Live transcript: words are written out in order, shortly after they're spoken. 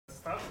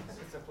start.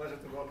 It's a pleasure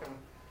to welcome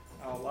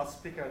our last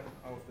speaker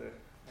of the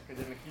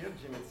academic year,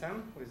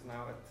 Tseng, who is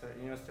now at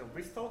University of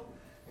Bristol,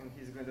 and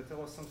he's going to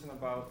tell us something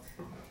about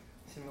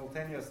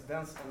simultaneous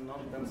dense and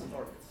non-dense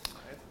orbits.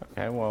 Right?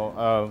 Okay, well,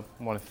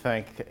 I want to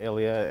thank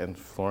Ilya and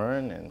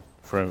Florin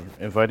for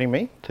inviting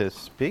me to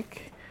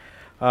speak.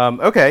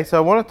 Okay, so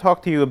I want to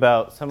talk to you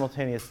about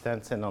simultaneous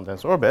dense and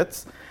non-dense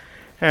orbits.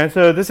 And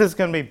so this is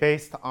going to be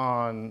based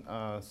on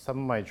some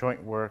of my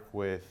joint work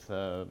with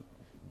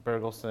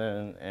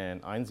Bergelson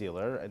and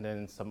Einsiedler, and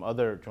then some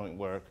other joint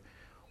work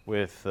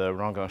with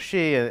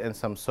Rangan-Shi and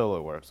some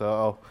solo work. So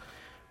I'll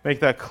make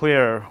that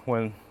clear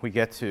when we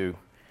get to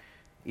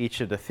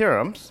each of the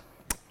theorems.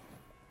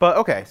 But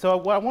okay, so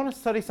I want to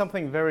study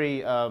something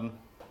very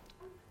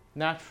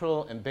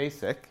natural and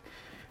basic.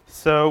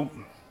 So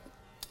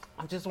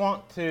I just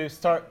want to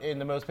start in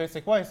the most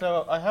basic way.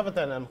 So I have a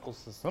dynamical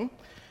system.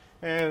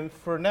 And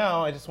for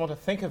now, I just want to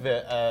think of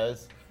it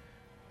as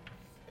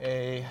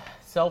a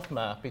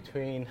self-map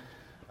between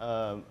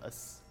the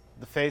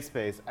phase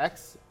space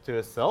X to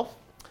a self.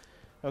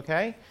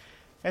 Okay?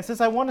 And since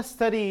I want to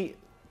study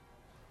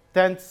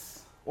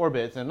dense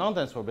orbits and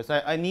non-dense orbits,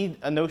 I need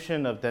a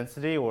notion of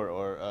density,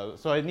 so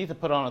I need to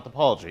put on a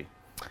topology.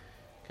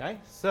 Okay?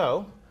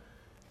 So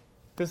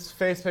this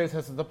phase space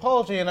has a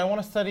topology, and I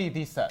want to study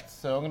these sets.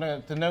 So I'm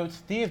going to denote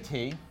d of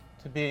t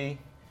to be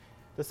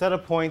the set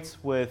of points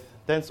with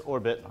dense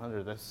orbit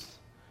under this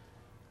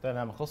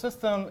dynamical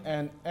system,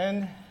 and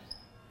n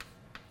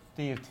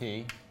d of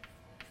t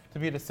to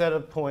be the set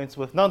of points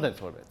with non-dense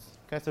orbits.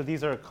 Okay, so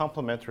these are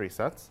complementary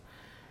sets.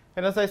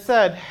 And as I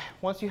said,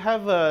 once you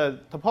have a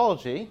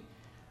topology,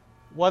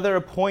 whether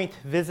a point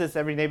visits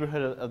every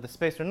neighborhood of the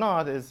space or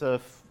not is a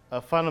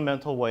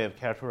fundamental way of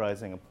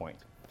characterizing a point.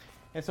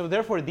 And so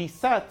therefore, these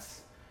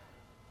sets,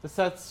 the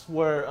sets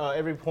where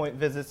every point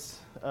visits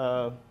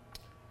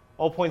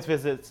all points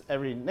visit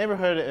every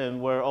neighborhood,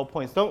 and where all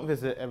points don't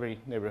visit every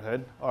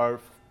neighborhood, are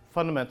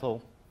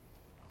fundamental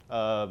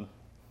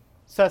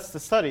sets to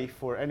study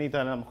for any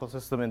dynamical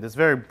system in this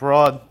very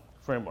broad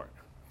framework.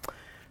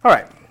 All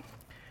right.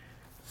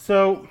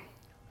 So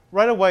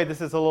right away,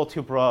 this is a little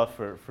too broad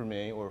for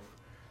me, or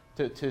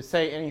to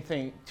say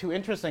anything too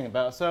interesting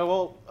about it. So I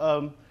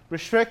will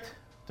restrict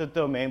the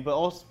domain,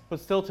 but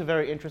still to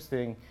very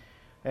interesting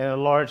and a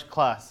large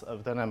class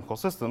of dynamical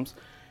systems.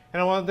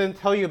 And I want to then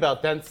tell you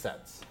about dense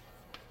sets,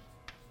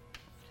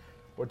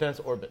 or dense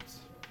orbits.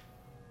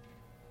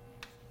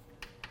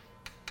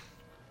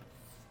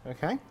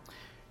 Okay?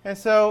 And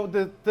so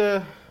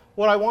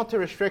what I want to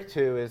restrict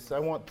to is I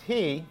want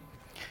T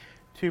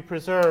to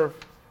preserve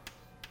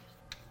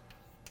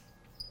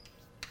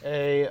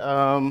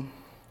an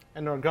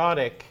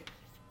ergodic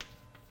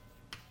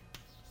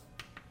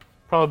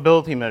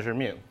probability measure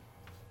mu.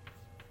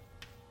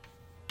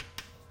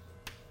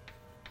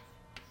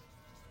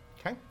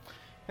 Okay?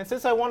 And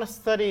since I want to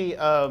study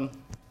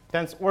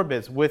dense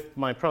orbits with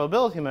my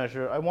probability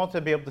measure, I want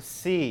to be able to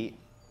see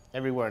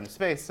everywhere in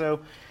space.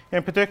 So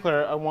in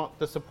particular, I want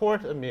the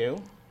support of mu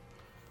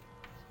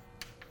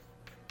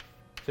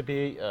to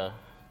be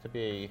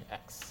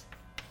x.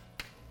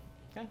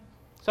 Okay?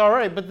 So all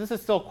right, but this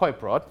is still quite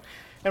broad.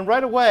 And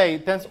right away,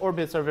 dense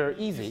orbits are very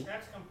easy. Is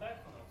X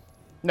compact or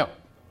no?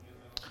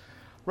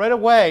 Right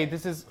away,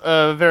 this is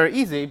very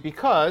easy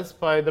because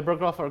by the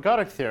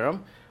Bergelson-ergodic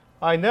theorem,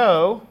 I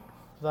know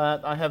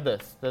that I have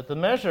this, that the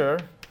measure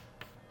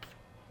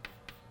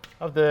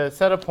of the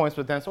set of points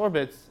with dense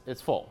orbits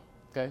is full.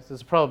 Okay, so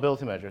it's a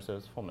probability measure, so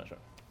it's a full measure.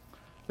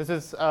 This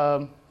is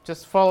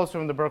just follows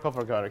from the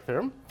Bergelson-ergodic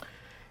theorem.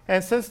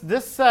 And since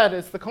this set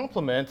is the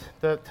complement,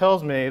 that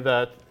tells me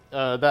that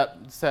that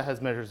set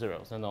has measure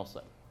zeros, a null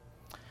set.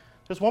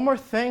 There's one more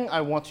thing I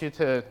want you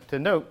to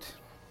note.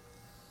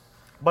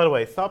 By the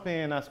way, stop me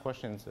and ask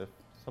questions if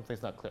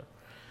something's not clear.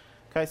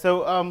 Okay,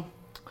 so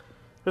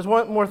there's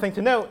one more thing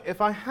to note.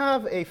 If I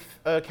have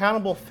a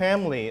countable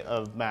family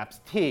of maps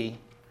T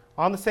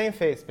on the same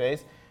phase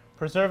space,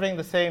 preserving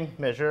the same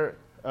measure,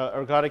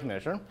 ergodic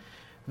measure,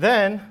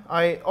 then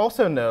I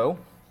also know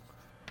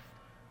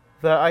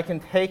that I can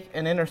take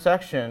an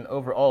intersection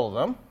over all of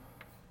them.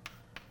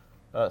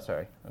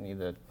 Sorry, I need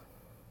the.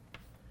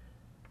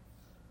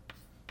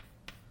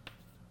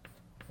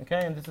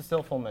 Okay, and this is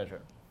still full measure.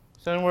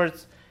 So in other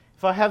words,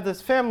 if I have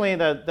this family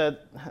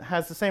that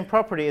has the same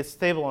property, it's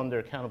stable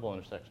under countable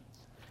intersections.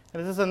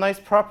 And this is a nice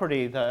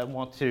property that I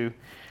want to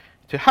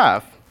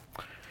have.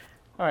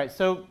 All right,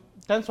 so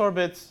dense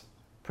orbits,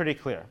 pretty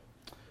clear.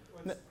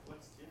 What's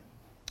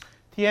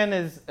Tn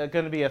is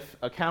going to be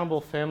a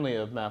countable family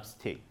of maps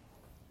T.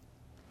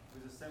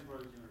 with the same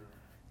probability measure?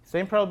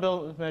 Same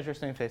probability measure,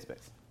 same phase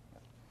space.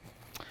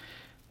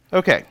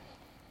 Okay.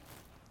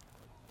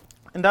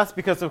 And that's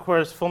because, of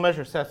course, full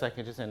measure sets, I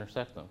can just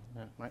intersect them.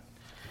 Yeah, right?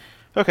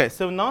 Okay,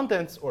 so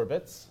non-dense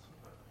orbits.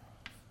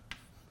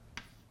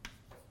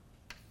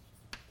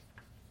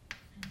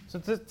 So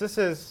this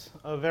is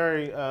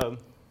a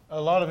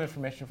lot of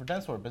information for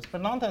dense orbits. For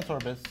non-dense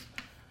orbits,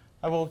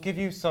 I will give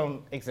you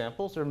some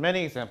examples, or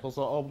many examples.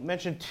 I'll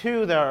mention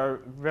two that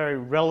are very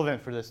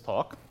relevant for this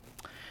talk.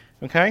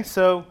 Okay,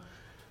 so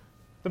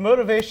the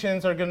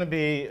motivations are going to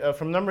be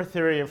from number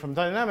theory and from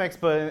dynamics,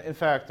 but in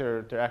fact,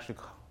 they're actually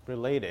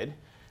related.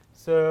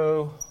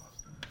 So,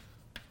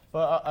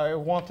 but I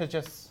want to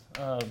just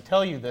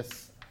tell you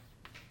this.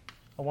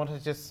 I want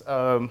to just,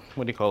 what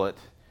do you call it?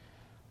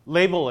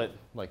 Label it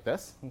like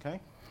this, okay?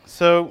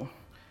 So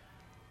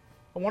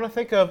I want to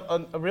think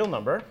of a real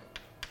number,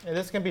 and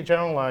this can be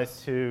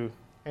generalized to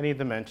any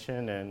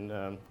dimension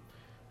and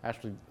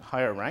actually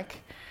higher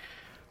rank.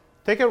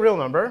 Take a real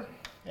number,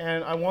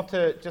 and I want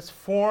to just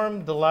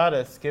form the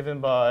lattice given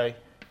by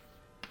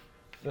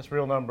this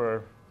real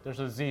number. There's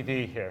a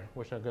ZD here,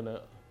 which I'm going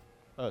to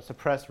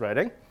suppress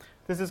writing.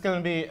 This is going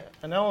to be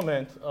an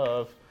element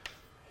of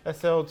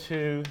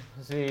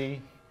SL2Z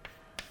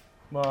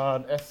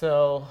mod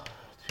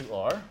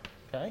SL2R.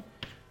 Okay,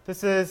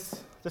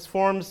 this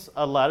forms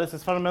a lattice.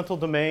 This fundamental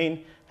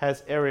domain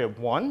has area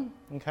 1.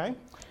 Okay,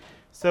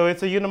 so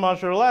it's a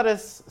unimodular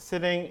lattice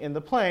sitting in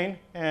the plane,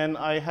 and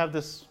I have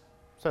this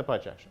set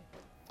bijection.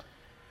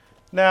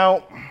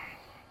 Now,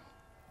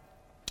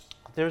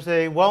 there's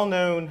a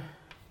well-known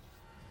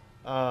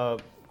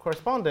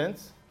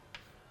correspondence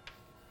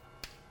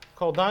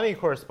called Donny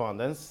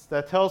correspondence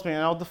that tells me,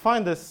 and I'll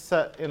define this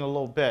set in a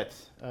little bit,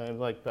 in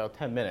like about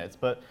 10 minutes,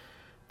 but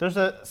there's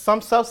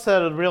some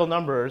subset of real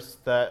numbers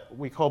that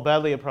we call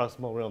badly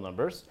approximable real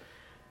numbers.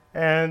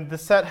 And the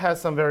set has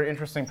some very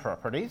interesting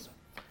properties.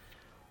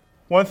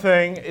 One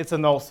thing, it's a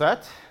null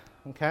set,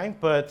 okay?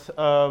 But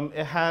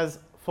it has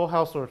full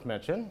Hausdorff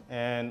dimension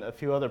and a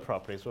few other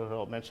properties, which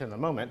I'll mention in a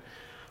moment.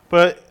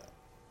 But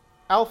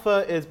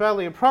alpha is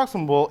badly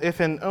approximable if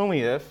and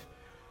only if,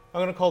 I'm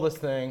going to call this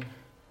thing,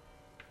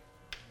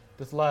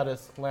 this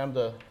lattice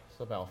lambda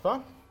sub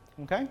alpha,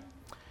 okay?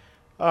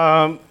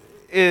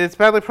 It's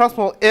badly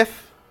approximable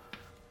if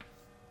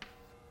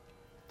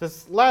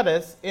this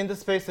lattice in the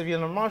space of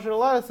unimodular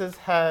lattices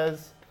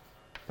has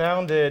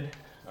bounded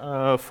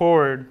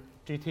forward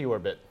GT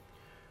orbit.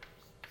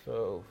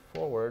 So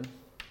forward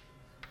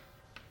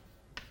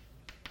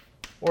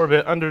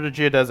orbit under the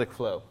geodesic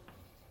flow.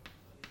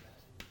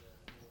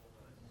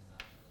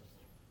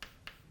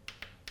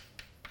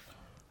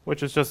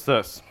 Which is just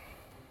this.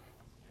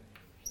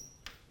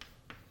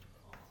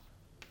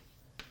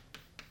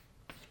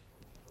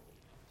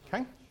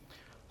 Okay,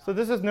 so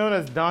this is known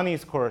as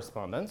Donny's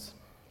correspondence,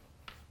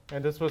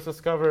 and this was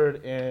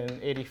discovered in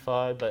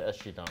 '85 by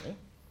S.G. Donny.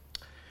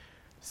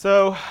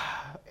 So,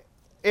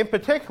 in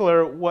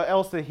particular, what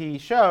else did he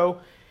show?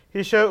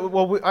 He showed,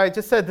 well, I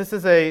just said this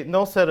is a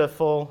null set of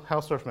full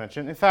Hausdorff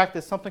dimension. In fact,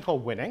 it's something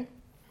called winning,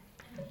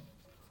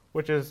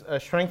 which is a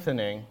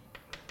strengthening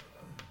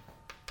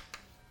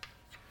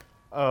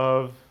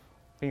of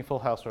being full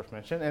Hausdorff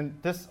dimension, and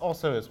this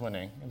also is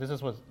winning, and this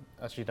is what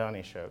S.G.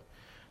 Donny showed.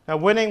 Now,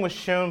 winning was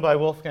shown by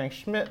Wolfgang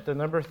Schmidt, the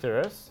number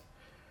theorist,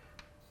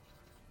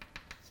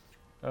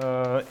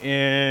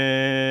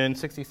 in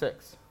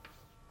 '66.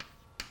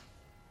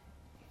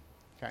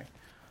 Okay.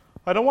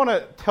 I don't want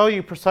to tell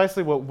you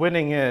precisely what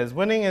winning is.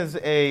 Winning is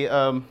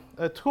a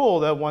tool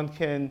that one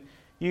can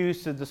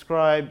use to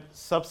describe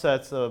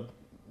subsets of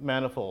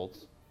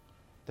manifolds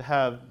to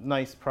have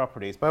nice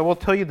properties. But I will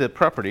tell you the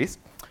properties.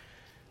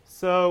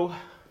 So,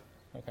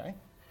 okay.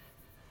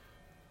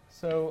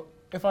 So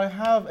if I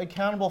have a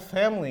countable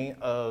family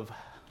of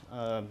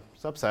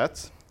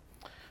subsets,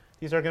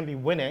 these are going to be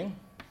winning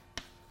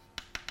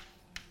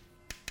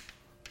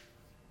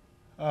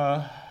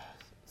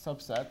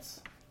subsets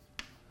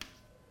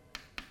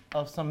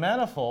of some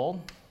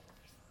manifold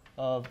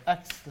of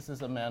X. This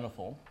is a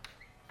manifold.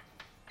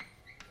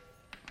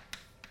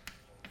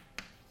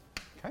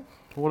 Okay.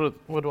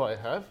 What do I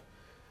have?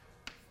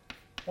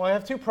 Well, I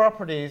have two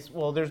properties.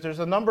 Well, there's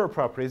a number of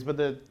properties, but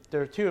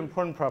there are two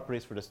important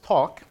properties for this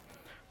talk.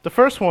 The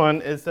first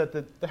one is that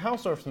the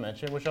Hausdorff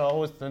dimension, which I'll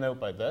always denote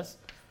by this,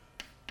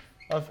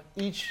 of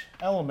each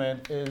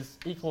element is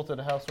equal to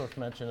the Hausdorff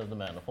dimension of the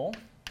manifold.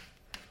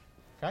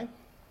 Okay?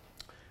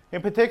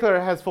 In particular,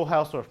 it has full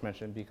Hausdorff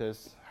dimension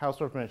because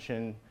Hausdorff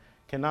dimension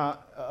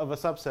of a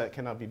subset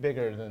cannot be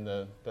bigger than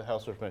the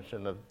Hausdorff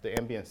dimension of the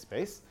ambient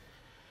space.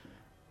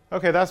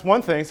 Okay, that's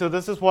one thing. So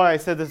this is why I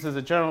said this is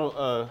a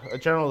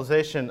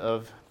generalization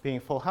of being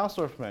full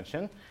Hausdorff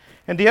dimension.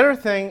 And the other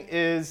thing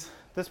is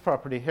this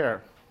property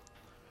here,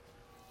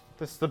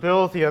 the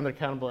stability under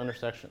countable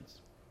intersections.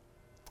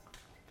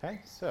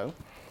 Okay, so,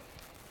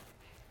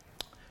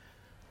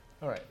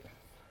 all right.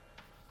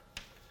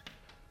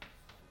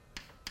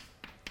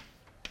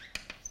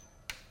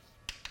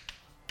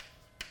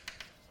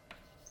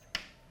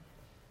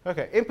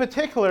 Okay, in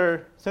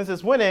particular, since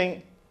it's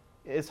winning,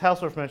 its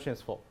Hausdorff dimension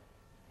is full.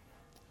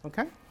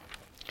 Okay?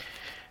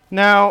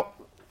 Now,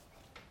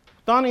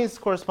 Donny's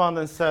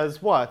correspondence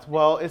says what?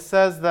 Well, it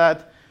says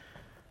that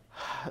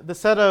the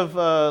set of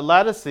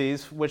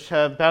lattices which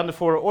have bounded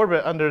forward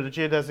orbit under the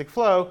geodesic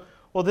flow,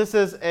 well, this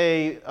is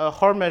a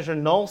hard measure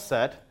null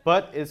set,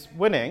 but it's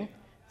winning,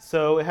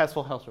 so it has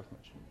full Hausdorff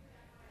dimension.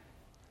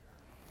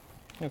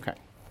 Okay.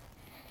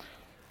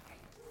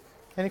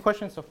 Any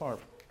questions so far?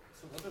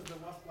 So what does the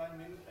last line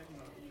mean?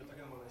 You're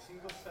talking about a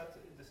single set,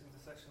 this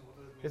intersection, what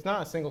does it mean? It's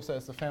not a single set,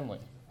 it's a family.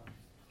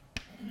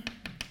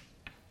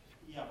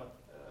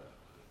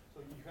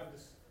 you have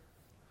this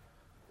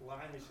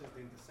line which is the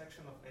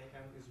intersection of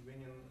AN is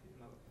winning,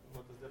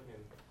 what does that mean?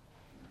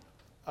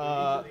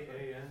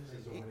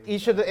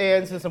 Each of the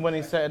ANs is a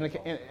winning set,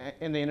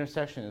 and the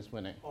intersection is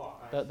winning. Oh,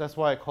 That's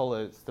why I call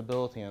it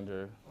stability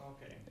under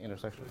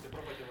intersection. So it's a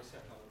property of a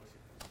set, not of a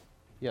sequence.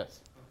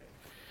 Yes.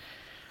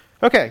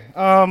 Okay.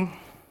 Okay.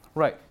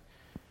 Right.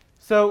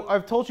 So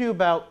I've told you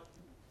about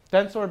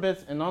dense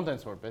orbits and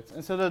non-dense orbits,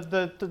 and so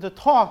the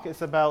talk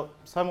is about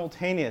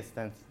simultaneous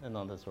dense and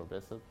non-dense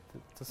orbits. So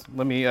just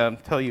let me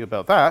tell you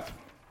about that.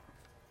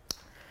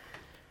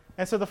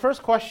 And so the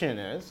first question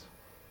is,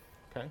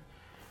 okay.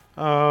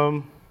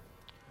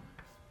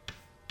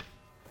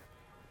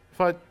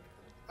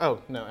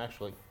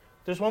 Actually,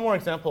 there's one more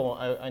example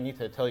I need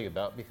to tell you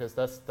about because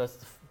that's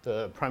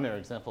the primary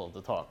example of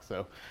the talk.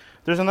 So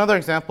there's another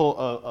example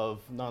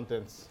of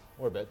non-dense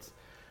orbits.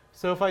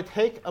 So if I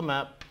take a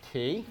map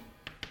T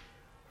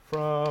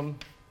from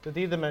the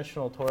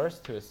d-dimensional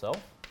torus to itself,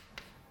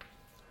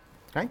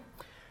 okay,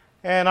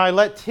 and I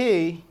let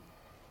T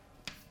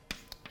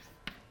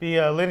be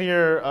a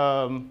linear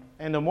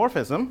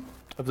endomorphism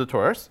of the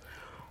torus,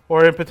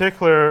 or in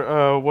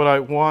particular, what I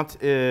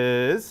want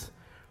is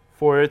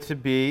for it to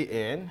be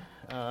in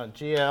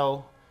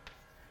GL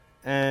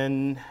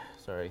and,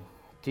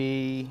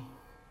 D,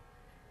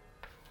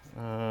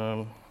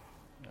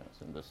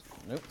 that's in this,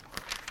 nope,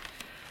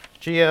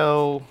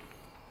 GL,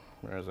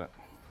 where is it?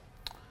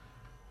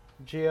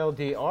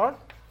 GLDR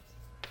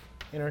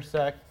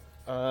intersect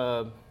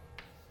all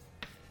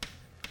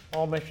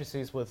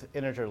matrices with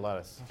integer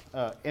lattice,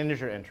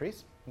 integer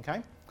entries,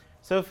 okay?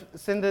 So if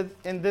it's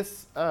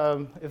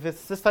if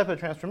it's this type of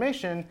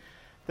transformation,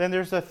 then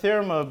there's a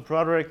theorem of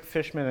Broderick,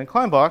 Fishman, and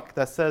Kleinbach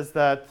that says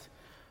that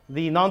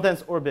the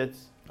non-dense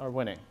orbits are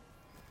winning.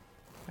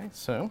 Okay,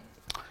 so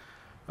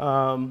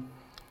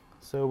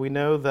we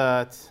know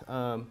that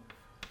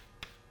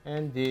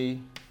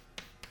ND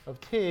of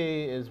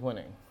T is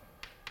winning.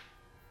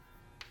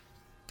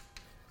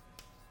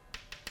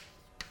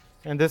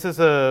 And this is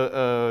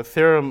a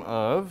theorem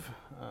of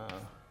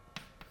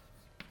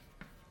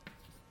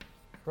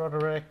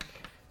Broderick,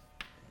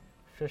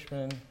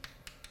 Fishman,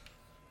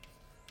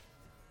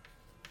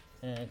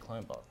 and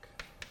Kleinbach.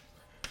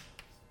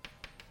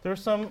 There are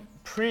some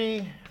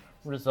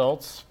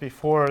pre-results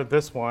before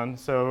this one.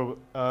 So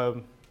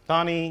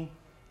Donnie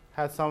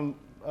had some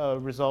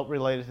result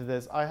related to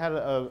this. I had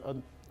a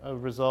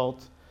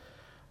result.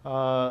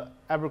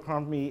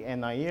 Abercrombie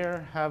and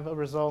Nair have a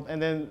result.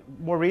 And then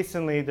more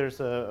recently,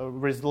 there's a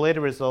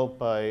related result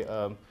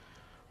by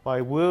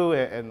Wu,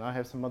 and I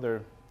have some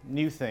other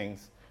new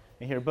things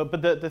in here.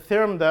 But the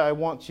theorem that I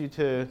want you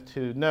to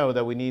know,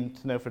 that we need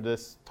to know for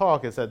this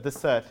talk, is that this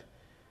set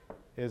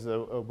is a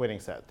winning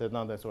set, the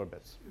non-dense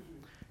orbits.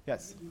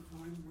 Yes?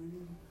 Define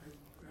winning?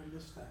 I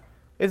missed that.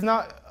 It's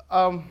not,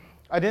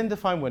 I didn't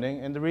define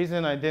winning, and the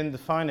reason I didn't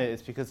define it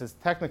is because it's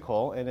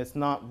technical and it's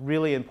not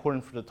really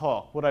important for the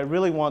talk. What I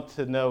really want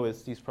to know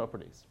is these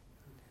properties.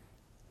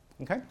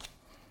 Okay?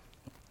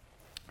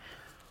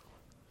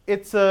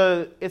 It's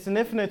an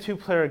infinite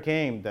two-player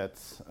game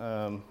that's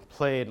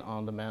played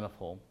on the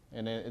manifold,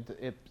 and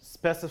it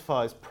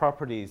specifies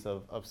properties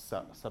of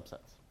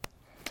subsets.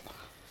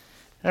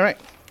 All right.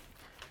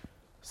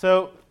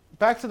 So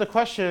back to the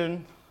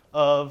question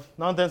of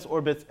non-dense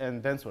orbits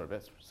and dense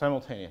orbits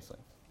simultaneously.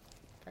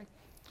 Okay.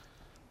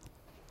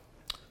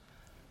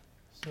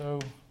 So,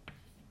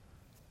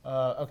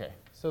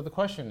 So the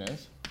question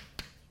is,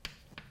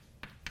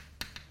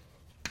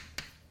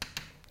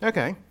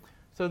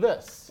 so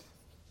this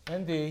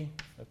ND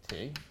of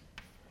T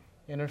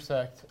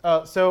intersect.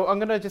 So I'm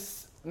going to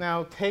just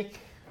now take,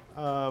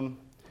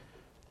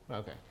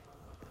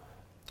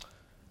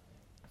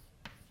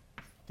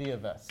 D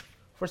of S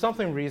for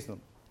something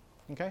reasonable.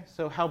 Okay,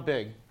 so how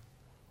big?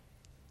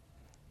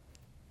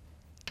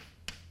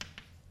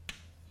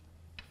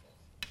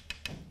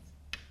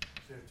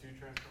 So two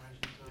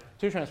transformations?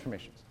 Two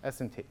transformations, S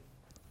and T.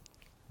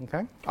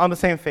 Okay, on the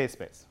same phase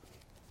space.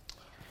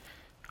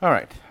 All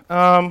right.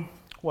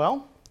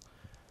 Well,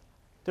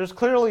 there's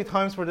clearly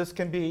times where this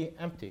can be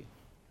empty,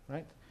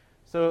 right?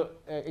 So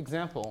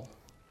example.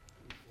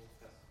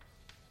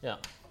 Yeah.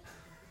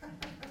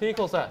 T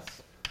equals S.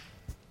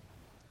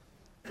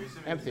 Are you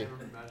assuming Empty. the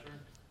same measure?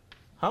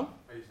 Huh? Are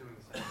you assuming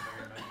the same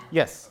very measure?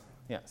 Yes.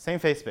 Yeah. Same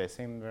phase space,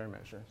 same very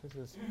measure. This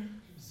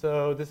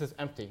is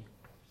empty.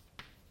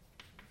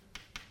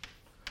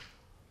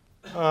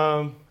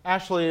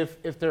 Actually,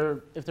 if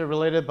they're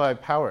related by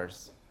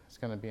powers, it's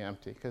going to be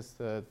empty because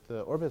the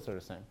orbits are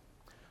the same.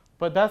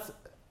 But that's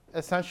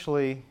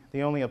essentially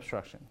the only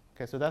obstruction.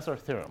 Okay, so that's our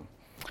theorem.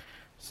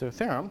 So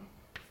theorem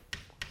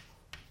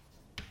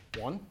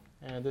 1,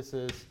 and this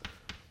is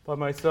by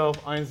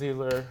myself,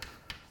 Einsiedler,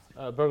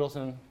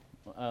 Bergelson,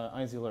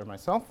 Einsiedler,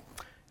 myself.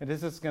 And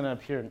this is going to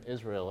appear in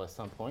Israel at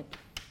some point.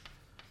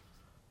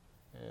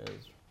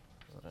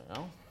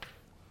 Israel.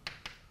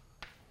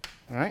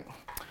 All right.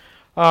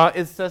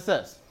 It says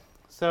this.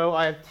 So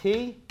I have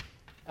T,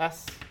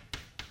 S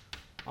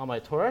on my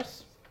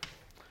torus.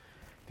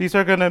 These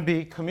are going to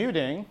be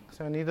commuting,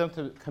 so I need them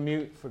to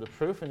commute for the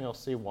proof, and you'll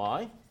see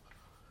why.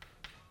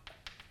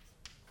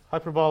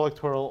 Hyperbolic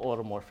toral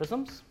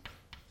automorphisms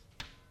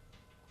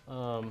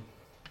of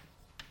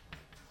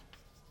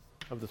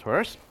the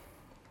torus,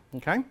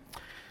 okay?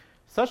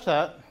 Such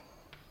that,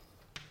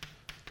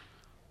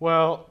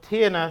 well,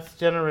 T and S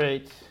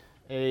generate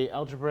a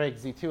algebraic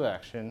Z2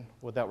 action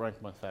without rank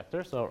 1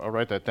 factor. So I'll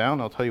write that down.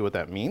 I'll tell you what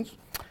that means.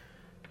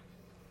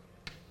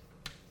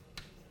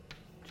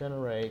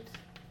 Generate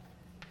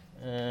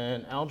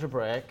an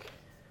algebraic.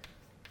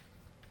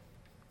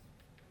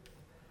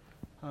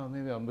 Oh,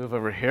 maybe I'll move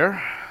over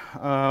here.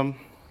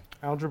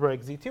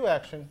 Algebraic Z2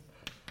 action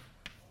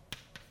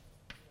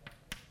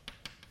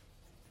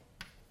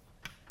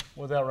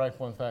without rank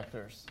 1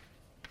 factors.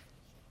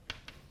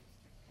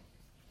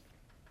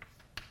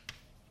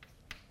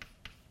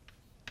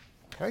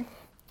 Okay.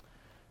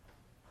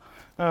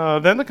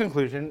 Then the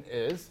conclusion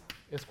is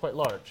it's quite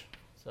large.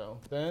 So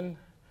then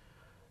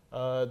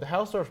the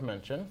Hausdorff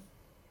mention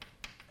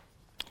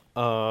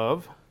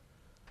of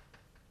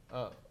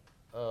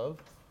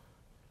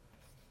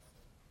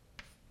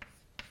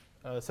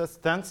says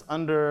dense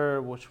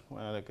under which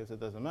I guess it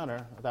doesn't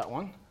matter, that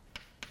one,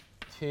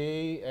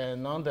 T,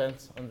 and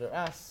non-dense under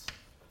S.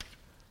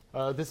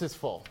 This is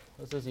full.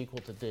 This is equal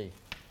to D,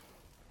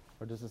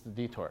 or this is the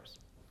d-torus.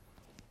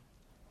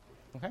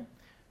 Okay.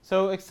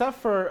 So except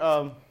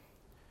for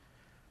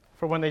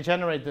when they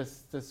generate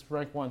this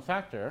rank 1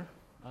 factor,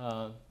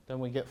 then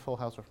we get full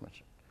Hausdorff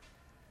mention.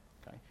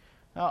 Okay.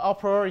 Now, a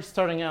priori,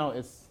 starting out,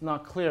 it's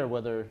not clear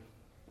whether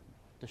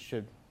this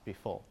should be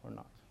full or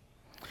not.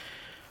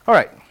 All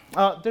right.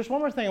 There's one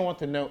more thing I want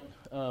to note.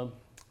 I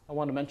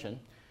want to mention.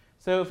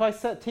 So if I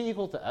set T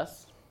equal to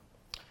S,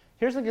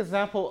 here's an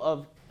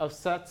example of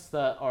sets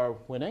that are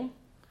winning.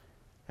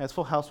 Has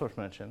full Hausdorff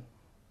mention,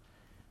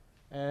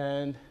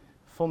 and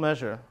full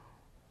measure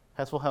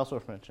has full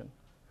Hausdorff mention.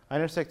 I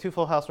intersect two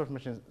full Hausdorff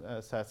mention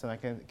sets, and I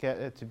can get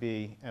it to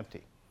be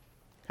empty.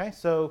 Okay,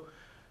 so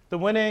the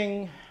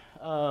winning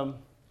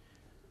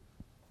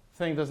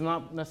thing does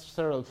not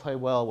necessarily play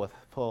well with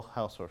full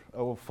Hausdorff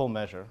or full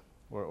measure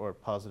or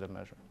positive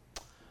measure.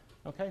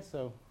 Okay,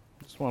 so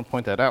just want to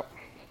point that out.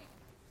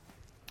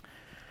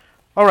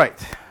 All right,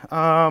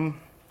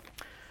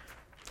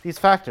 these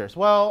factors.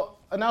 Well,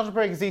 an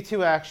algebraic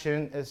Z2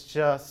 action is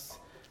just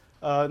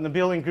an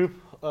abelian group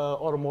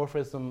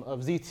automorphism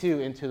of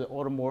Z2 into the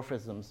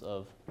automorphisms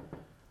of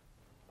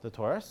the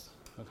torus,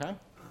 okay?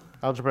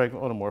 Algebraic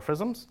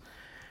automorphisms.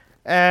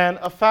 And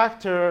a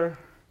factor,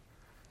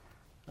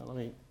 let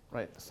me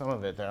write some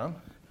of it down.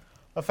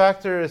 A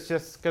factor is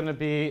just going to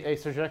be a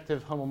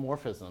surjective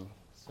homomorphism.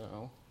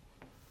 So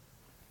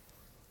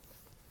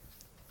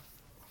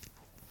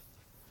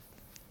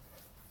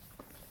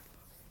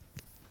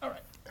all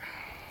right.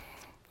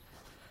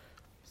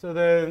 So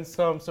then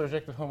some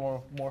surjective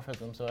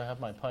homomorphism. So I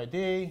have my pi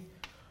d,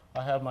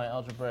 I have my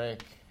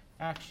algebraic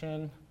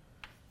action.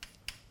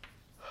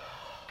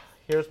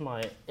 Here's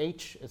my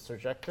H is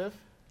surjective.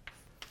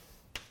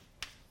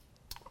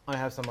 I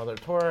have some other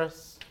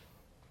torus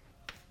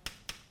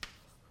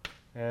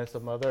and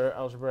some other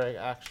algebraic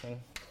action.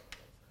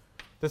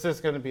 This is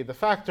going to be the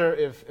factor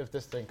if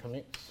this thing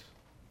commutes.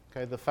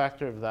 Okay, the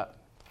factor of that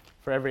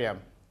for every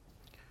m.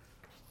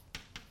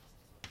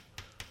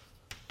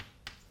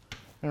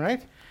 All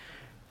right,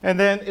 and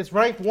then it's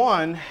rank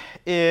 1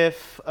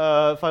 if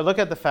I look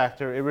at the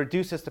factor, it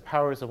reduces to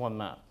powers of one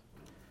map.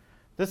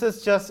 This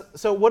is just,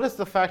 so what does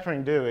the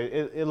factoring do?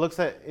 It looks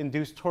at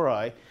induced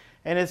tori,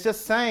 and it's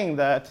just saying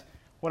that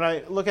when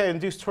I look at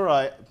induced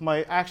tori,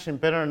 my action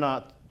better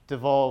not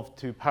devolve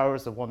to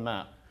powers of one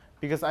map,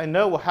 because I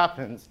know what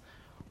happens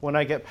when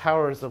I get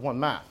powers of one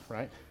map,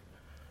 right?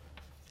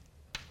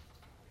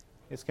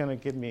 It's going to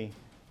give me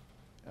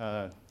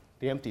the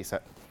empty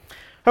set.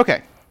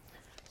 Okay,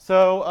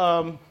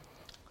 so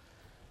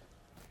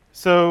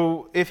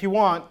so if you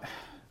want,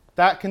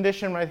 that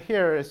condition right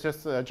here is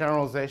just a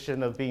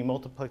generalization of being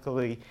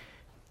multiplically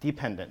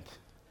dependent.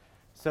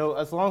 So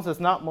as long as it's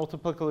not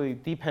multiplically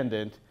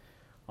dependent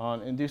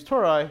on induced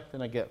tori,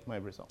 then I get my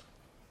result.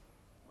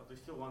 But we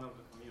still want them to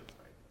commute,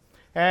 right?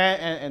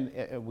 And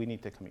we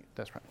need to commute.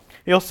 That's right.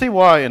 You'll see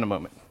why in a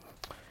moment.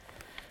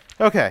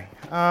 OK.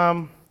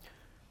 Now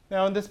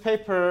in this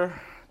paper,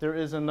 there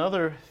is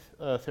another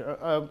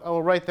theorem. I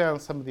will write down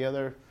some of the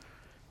other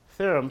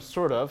theorems,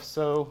 sort of.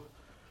 So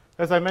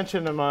as I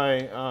mentioned in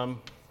my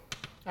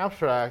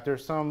abstract,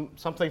 there's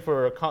something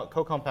for a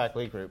co-compact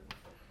Lie group.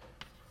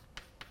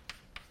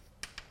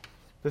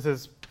 This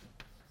is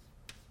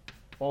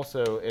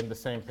also in the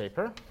same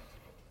paper.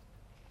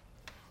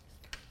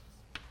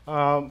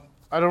 I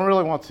don't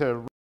really want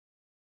to,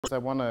 I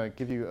want to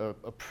give you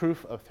a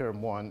proof of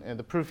theorem 1, and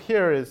the proof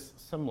here is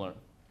similar.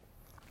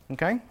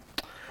 Okay?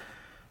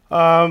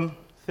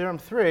 Theorem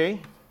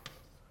 3,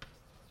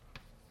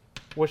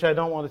 which I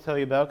don't want to tell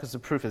you about because the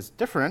proof is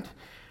different,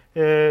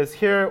 is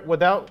here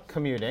without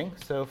commuting.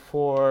 So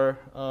for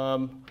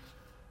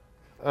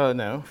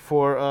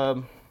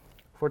for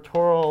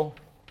toral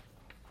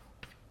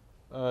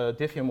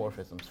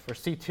diffeomorphisms, for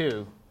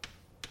C2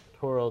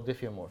 toral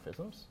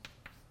diffeomorphisms,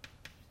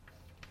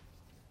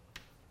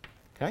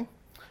 okay,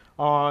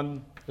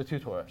 on the two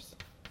torus.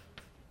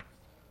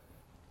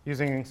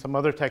 Using some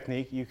other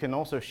technique, you can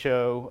also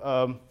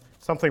show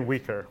something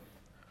weaker.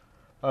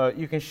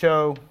 You can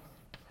show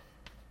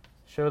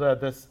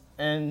that this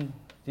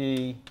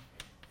ND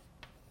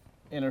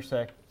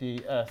intersect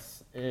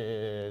ds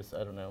is,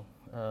 I don't know,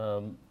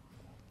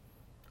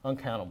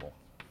 uncountable.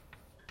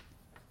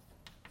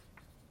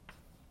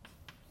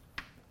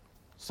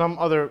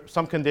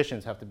 Some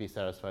conditions have to be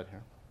satisfied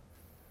here.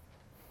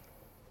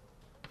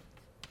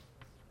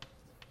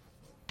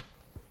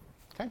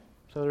 Okay,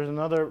 so there's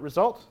another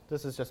result.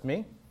 This is just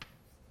me.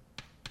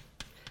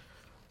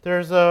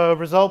 There's a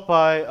result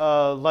by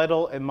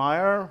Lytle and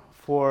Meyer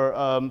for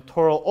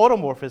toral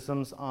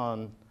automorphisms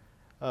on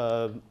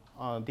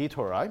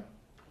d-tori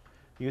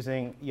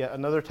using yet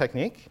another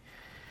technique.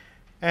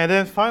 And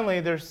then finally,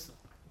 there's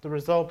the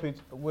result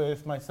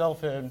with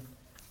myself and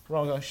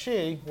Ronggang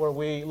Shi, where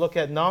we look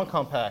at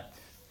non-compact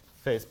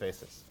phase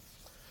spaces.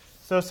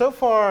 So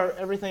far,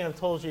 everything I've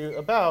told you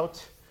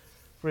about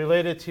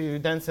related to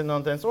dense and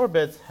non-dense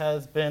orbits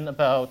has been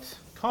about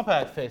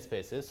compact phase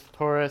spaces,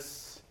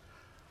 torus,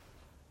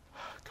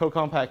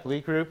 co-compact Lie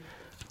group.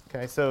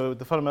 Okay, so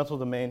the fundamental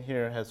domain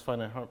here has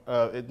finite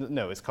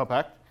it's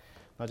compact,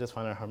 not just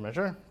finite Hart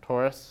measure,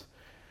 torus.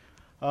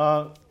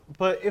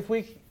 But if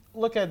we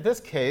look at this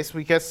case,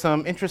 we get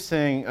some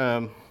interesting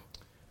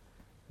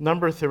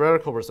number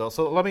theoretical results.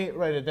 So let me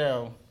write it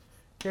down.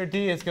 Here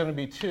D is going to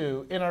be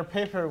 2. In our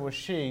paper with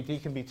Shi, D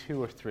can be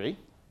 2 or 3,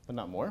 but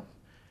not more.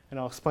 And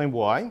I'll explain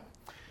why.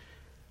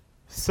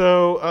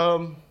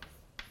 So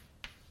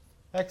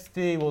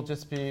XD will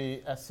just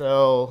be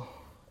SL.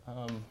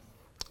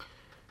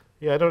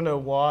 Yeah, I don't know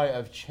why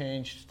I've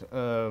changed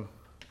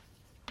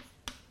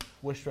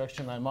which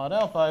direction I mod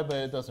out by, but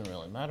it doesn't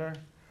really matter,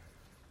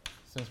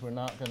 since we're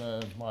not going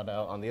to mod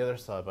out on the other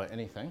side by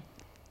anything.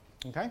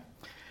 Okay?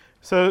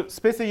 So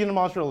space of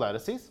unimodular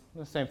lattices,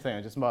 the same thing,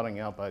 I'm just modding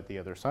out by the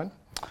other side.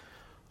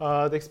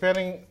 The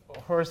expanding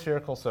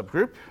horospherical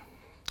subgroup.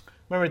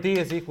 Remember, D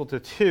is equal to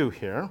 2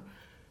 here.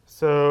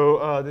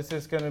 So this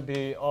is going to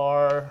be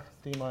R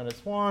D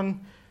minus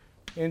 1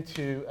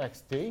 into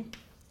XD.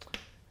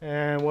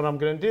 And what I'm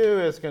going to do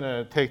is going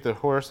to take the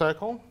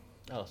horocycle.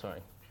 Oh, sorry.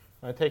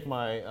 I take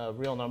my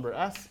real number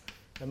S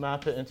and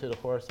map it into the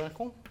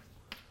horocycle.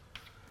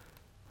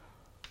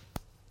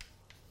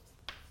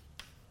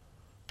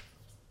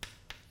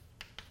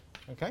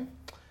 Okay,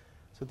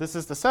 so this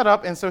is the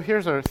setup, and so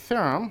here's our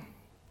theorem.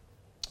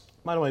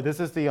 By the way, this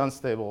is the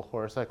unstable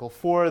horocycle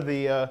for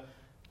the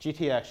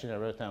GT action I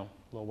wrote down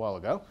a little while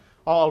ago.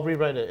 I'll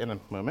rewrite it in a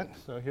moment.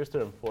 So here's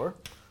theorem 4.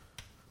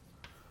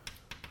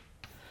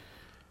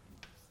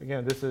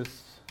 Again, this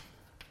is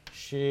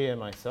Shi and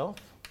myself.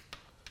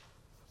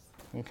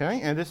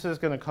 Okay, and this is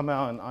going to come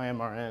out in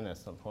IMRN at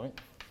some point.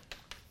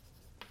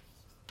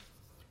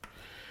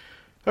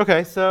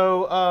 Okay,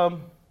 so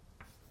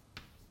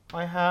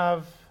I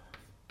have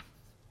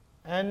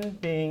n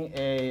being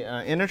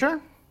a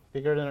integer,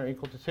 bigger than or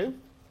equal to 2.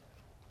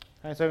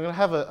 And so I'm going to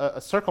have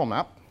a circle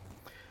map.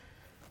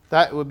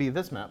 That would be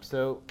this map.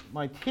 So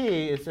my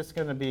T is just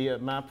going to be a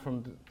map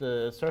from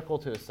the circle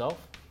to itself.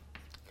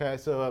 Okay,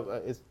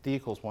 so it's D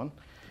equals 1.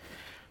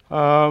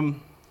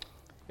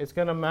 It's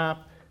going to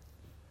map,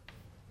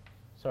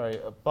 sorry,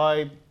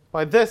 by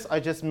this I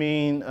just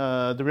mean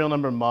the real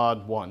number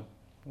mod 1,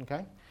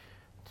 okay,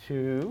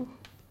 to,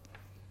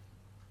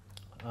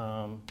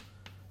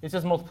 it's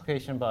just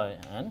multiplication by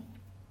n,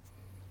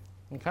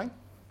 okay?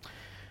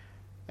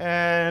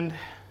 And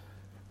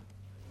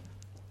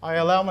I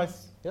allow my,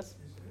 yes?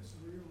 Is S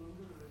a real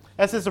number?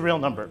 S is a real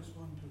number. So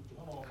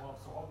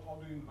how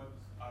do you invent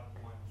this R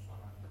minus 1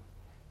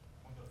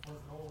 on the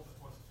first row or the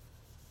first?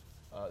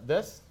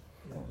 This,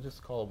 I'll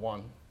just call it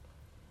 1.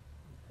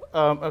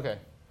 Okay.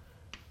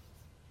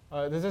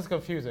 This is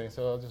confusing,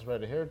 so I'll just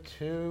write it here.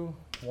 2,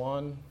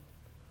 1,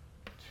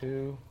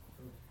 2,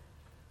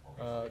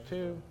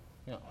 2.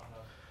 Yeah.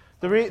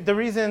 The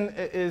reason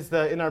is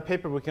that in our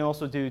paper we can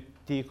also do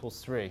D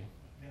equals 3,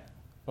 yeah.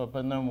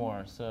 but no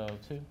more. So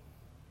 2.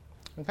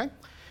 Okay.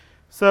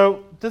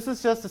 So this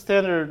is just a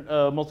standard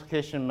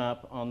multiplication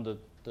map on the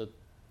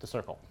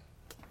circle.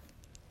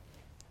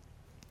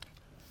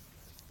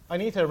 I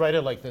need to write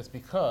it like this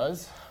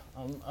because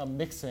I'm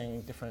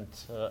mixing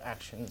different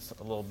actions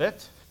a little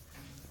bit.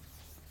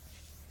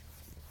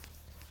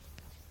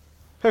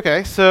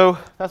 Okay, so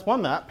that's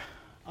one map.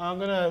 I'm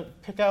going to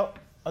pick out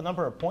a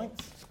number of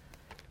points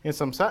in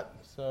some set.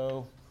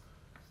 So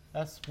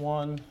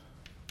S1,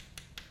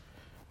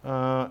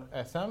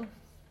 SM.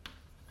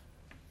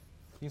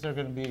 These are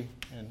going to be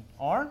in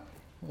R.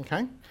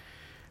 Okay.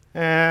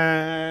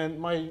 And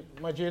my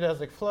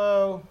geodesic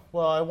flow,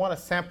 well, I want to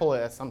sample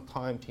it at some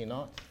time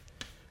t0.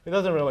 It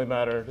doesn't really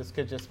matter. This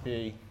could just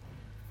be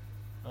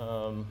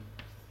a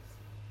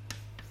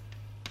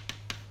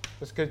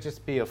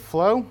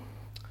flow.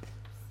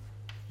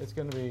 It's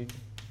going to be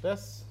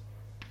this.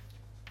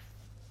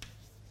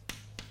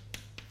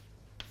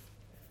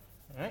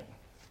 All right.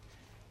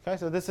 Okay,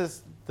 so this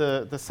is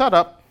the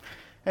setup.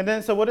 And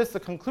then, so what is the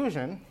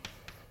conclusion?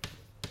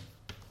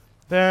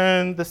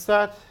 Then the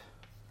set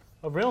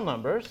of real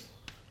numbers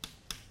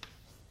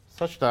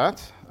such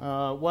that,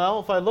 well,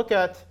 if I look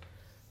at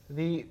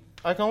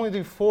I can only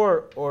do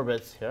 4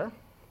 orbits here.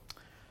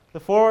 The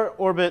 4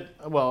 orbit,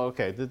 well,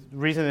 okay, the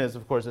reason is,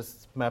 of course,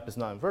 this map is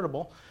not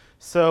invertible.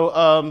 So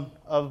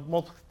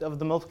of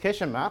the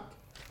multiplication map,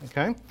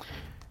 okay,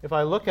 if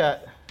I look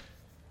at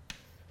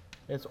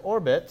its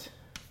orbit,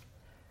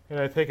 and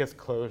I take its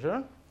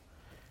closure,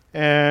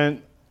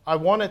 and I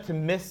want it to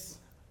miss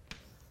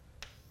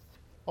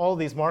all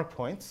these mark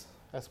points,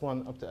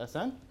 S1 up to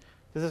Sn,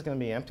 this is going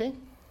to be empty.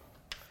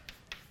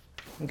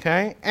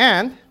 Okay,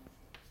 and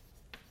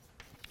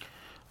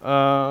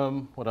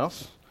what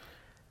else?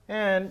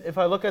 And if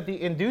I look at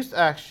the induced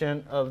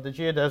action of the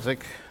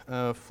geodesic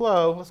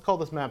flow, let's call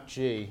this map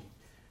G.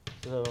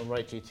 So I'll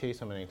write GT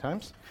so many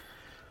times.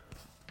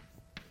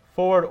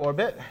 Forward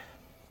orbit,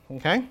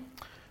 okay?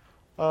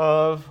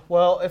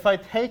 Well, if I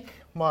take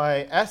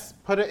my S,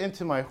 put it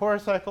into my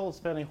horocycle,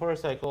 spanning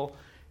horocycle,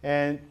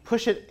 and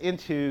push it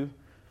into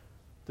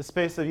the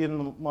space of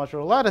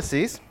unimodular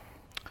lattices,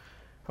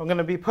 I'm going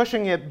to be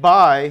pushing it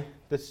by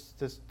the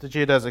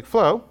geodesic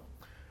flow.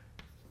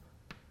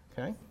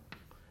 Okay.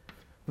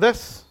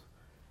 This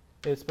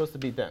is supposed to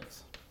be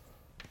dense.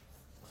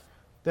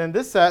 Then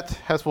this set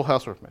has full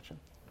Hausdorff mention.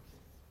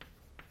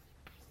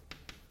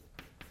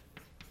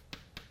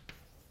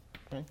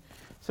 Okay.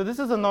 So this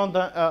is a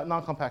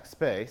non-compact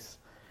space.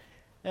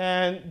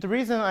 And the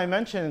reason I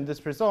mentioned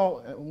this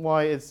result,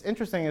 why it's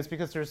interesting, is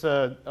because there's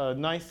a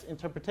nice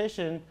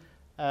interpretation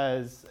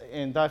as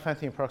in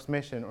Diophantine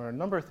approximation, or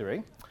number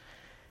theory.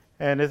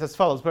 And it's as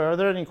follows. But are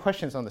there any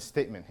questions on the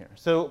statement here?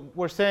 So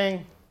we're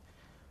saying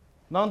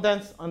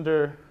non-dense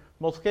under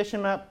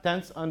multiplication map,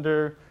 dense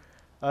under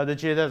the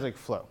geodesic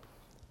flow.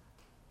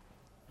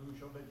 Do you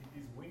show that it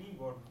is winning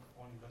or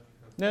only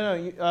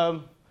that?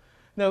 No.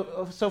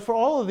 No. So for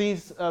all of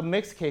these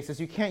mixed cases,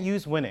 you can't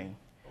use winning,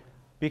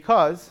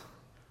 because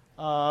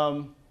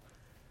the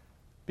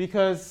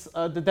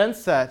dense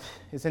set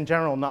is in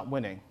general not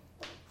winning.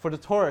 For the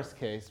torus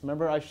case,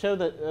 remember I showed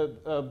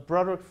that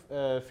Broderick,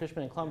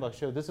 Fishman, and Klambach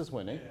showed this is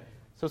winning,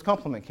 so its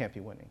complement can't be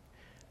winning.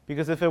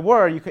 Because if it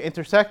were, you could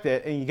intersect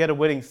it and you get a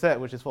winning set,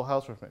 which is full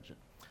Hausdorff mention.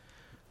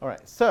 All right,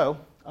 so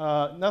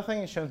nothing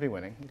is shown to be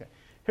winning. Okay.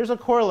 Here's a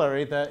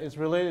corollary that is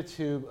related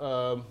to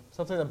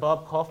something that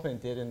Bob Kaufman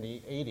did in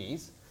the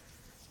 80s.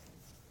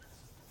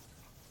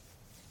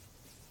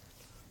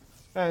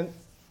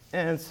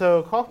 And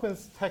so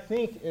Kaufman's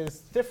technique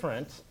is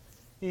different.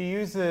 He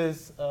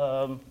uses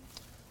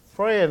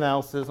Fourier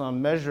analysis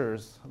on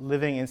measures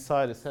living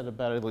inside a set of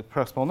boundedly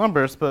proximal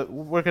numbers, but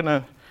we're going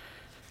to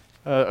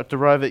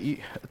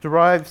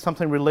derive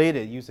something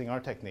related using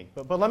our technique.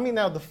 But let me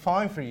now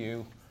define for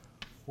you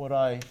what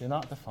I did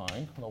not define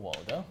a little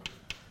while ago.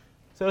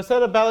 So a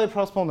set of boundedly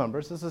proximal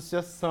numbers, this is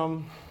just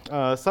some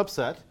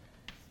subset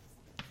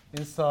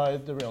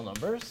inside the real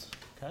numbers.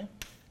 Okay?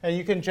 And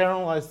you can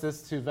generalize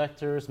this to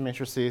vectors,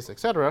 matrices,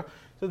 etc.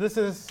 So this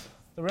is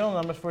the real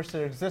numbers for which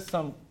there exists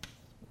some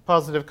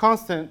positive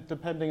constant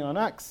depending on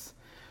x,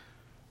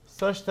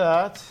 such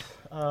that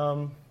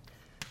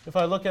if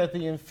I look at the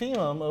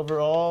infimum over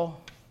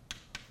all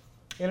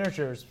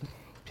integers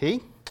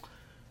p,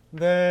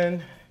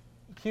 then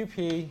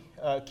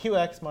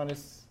qx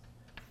minus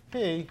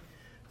p,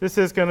 this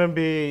is going to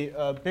be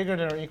bigger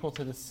than or equal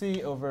to the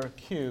c over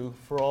q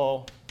for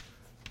all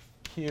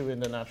q in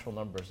the natural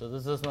numbers. So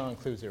this does not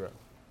include 0.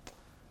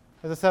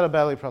 There's a set of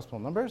boundedly proximal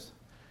numbers.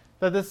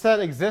 That this set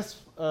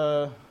exists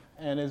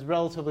and is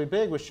relatively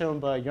big was shown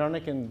by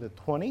Yarnik in the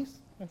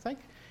 20s, I think.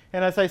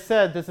 And as I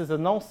said, this is a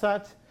null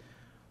set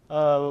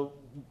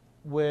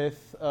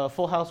with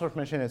full Hausdorff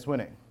mention as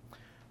winning.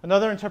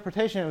 Another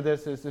interpretation of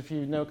this is, if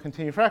you know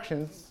continued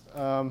fractions,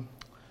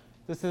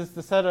 this is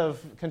the set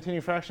of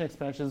continued fraction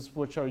expansions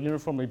which are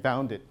uniformly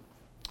bounded,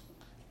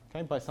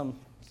 okay, by some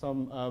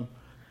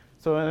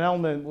so an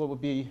element what would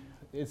be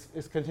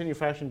its continued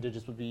fraction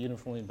digits would be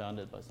uniformly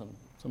bounded by some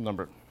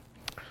number.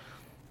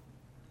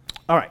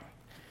 All right.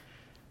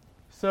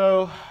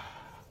 So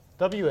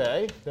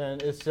WA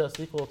then is just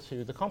equal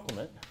to the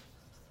complement.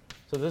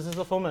 So this is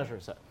a full measure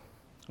set.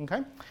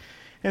 Okay.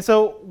 And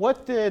so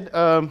what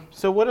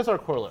is our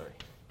corollary?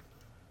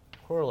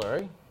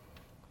 Corollary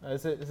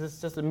is this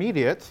just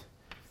immediate?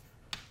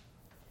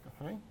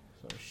 Okay.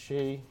 So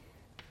she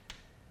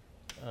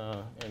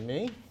and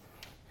me.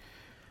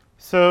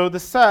 So the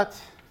set,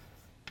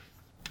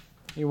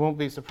 you won't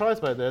be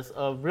surprised by this,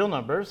 of real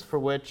numbers for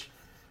which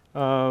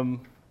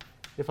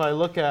if I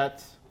look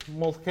at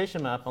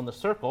multiplication map on the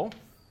circle,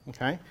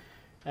 okay,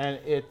 and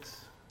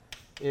its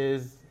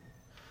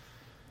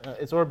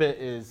orbit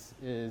is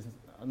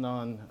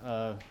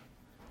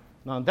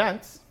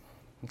non-dense,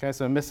 okay,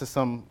 so it misses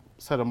some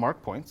set of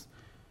mark points,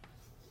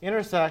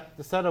 intersect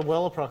the set of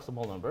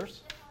well-approximable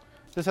numbers.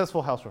 This has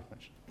full Hausdorff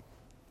mention.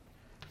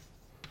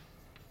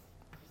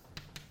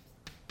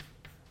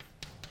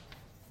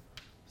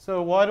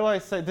 So why do I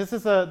say this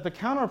is the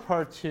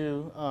counterpart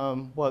to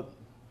what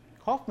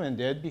Kaufman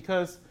did?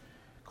 Because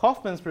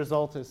Kaufman's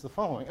result is the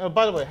following. Oh,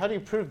 by the way, how do you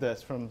prove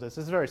this from this?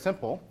 It's very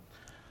simple.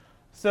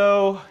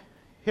 So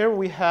here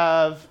we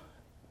have,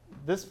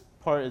 this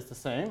part is the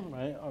same,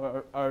 right?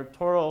 Our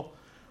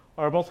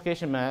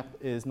multiplication map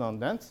is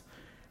non-dense.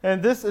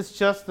 And this is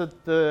just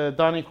the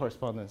Donny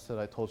correspondence that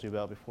I told you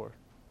about before.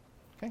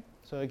 Okay,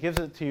 so it gives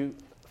it to you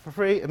for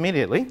free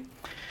immediately.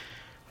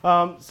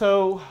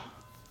 So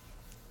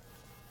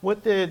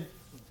what did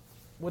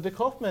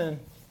Kaufman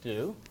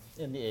do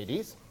in the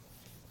 80s?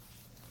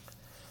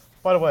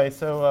 By the way,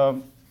 so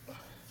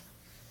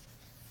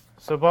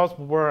Bob's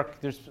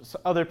work, there's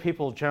other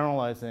people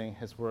generalizing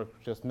his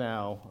work just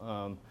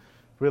now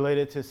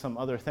related to some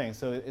other things.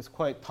 So it's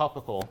quite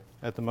topical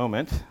at the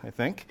moment, I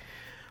think.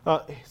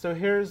 So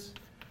here's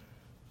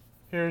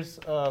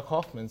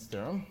Kaufman's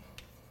theorem.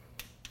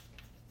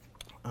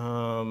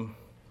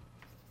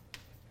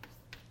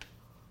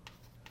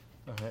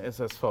 It's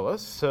as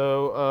follows.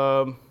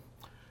 So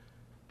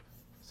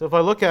if I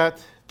look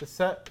at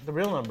the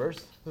real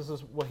numbers, this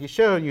is what he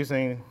showed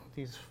using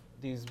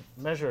these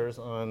measures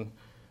on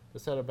the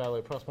set of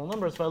Baddeley approximable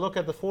numbers. If I look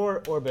at the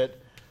 4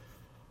 orbit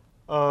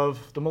of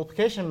the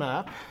multiplication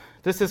map,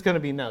 this is going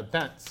to be now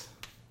dense.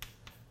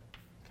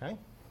 Okay?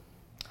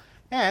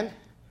 And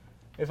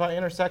if I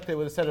intersect it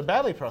with a set of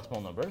Baddeley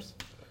approximable numbers,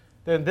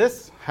 then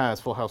this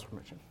has full Hausdorff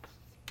dimension.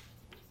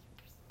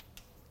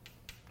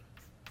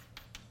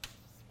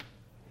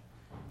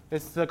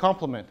 It's the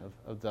complement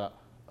of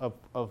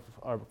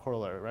our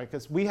corollary, right?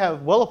 Because we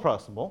have well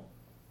approximable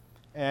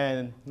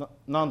and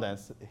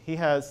non-dense. He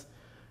has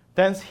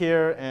dense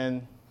here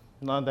and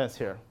non-dense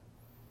here.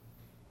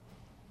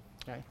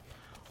 Okay.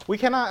 We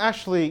cannot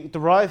actually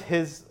derive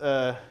his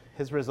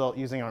result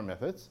using our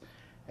methods,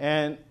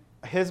 and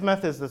his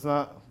methods does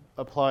not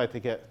apply to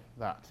get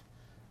that.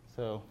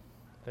 So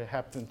there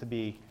happen to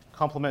be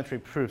complementary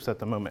proofs at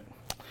the moment.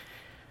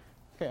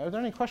 Okay, are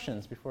there any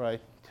questions before I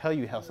tell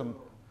you how some?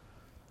 So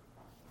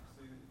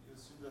you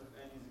assume that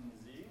n is in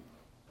Z?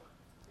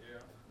 Yeah.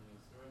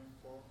 Theorem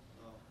 4?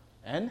 No.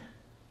 N?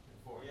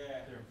 4.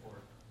 Yeah. Theorem 4.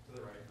 To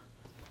the right.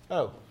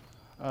 Oh,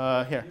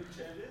 here. Can you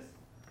change this?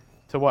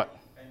 To what?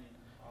 Any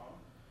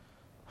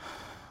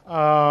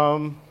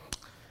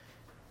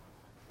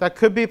That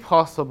could be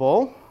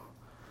possible,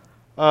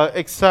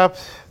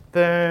 except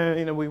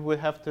then we would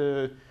have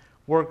to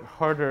work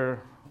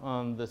harder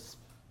on this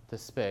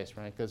space,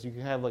 right? Because you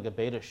can have like a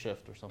beta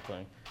shift or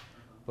something,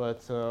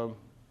 but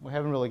we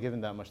haven't really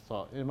given that much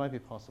thought. It might be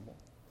possible.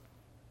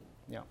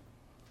 Yeah.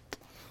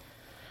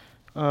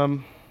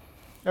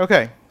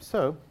 Okay,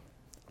 so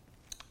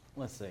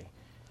let's see.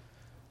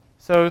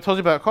 So I told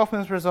you about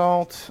Kaufman's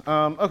result.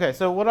 Okay,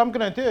 so what I'm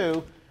going to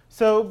do,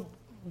 so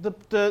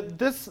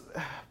this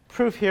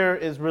proof here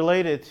is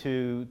related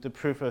to the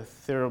proof of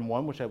theorem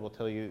 1, which I will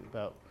tell you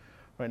about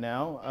right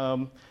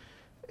now.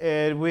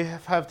 And we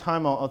have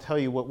time, I'll tell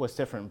you what was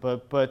different.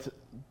 But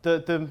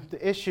the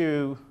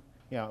issue,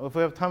 if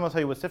we have time, I'll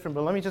tell you what's different.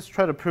 But let me just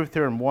try to prove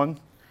theorem 1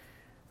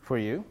 for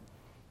you,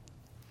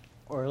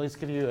 or at least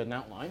give you an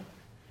outline.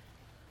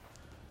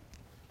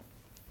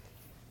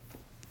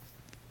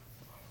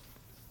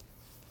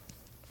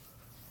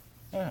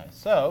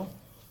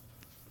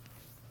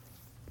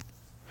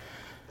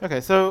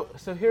 Okay, so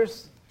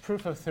here's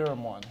proof of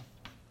theorem 1,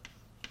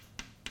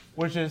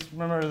 which is,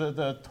 remember,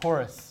 the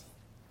torus.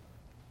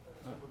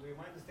 Would you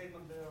mind the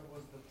statement there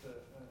was that in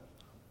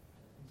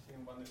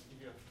theorem 1, if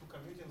you have two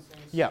commuting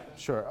things? Yeah,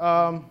 sure.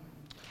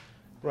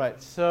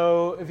 Right,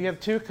 so if you have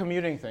two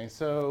commuting things,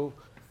 so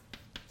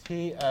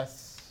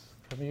TS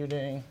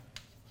commuting,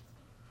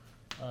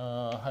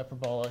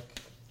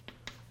 hyperbolic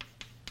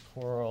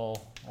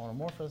twirl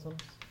automorphisms.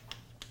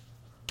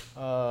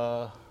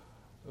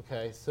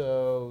 Okay,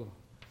 so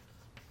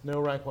no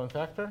rank 1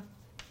 factor.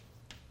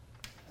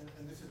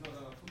 And this is not an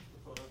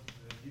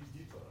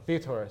d-torus.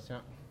 d-torus, yeah.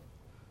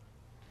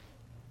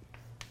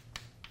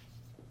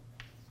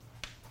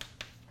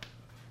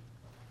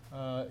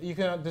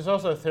 There's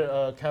also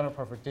a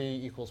counterpart for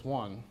d equals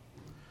 1,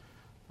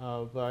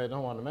 but I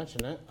don't want to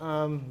mention it.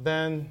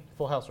 Then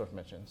full Hausdorff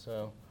dimension.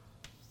 So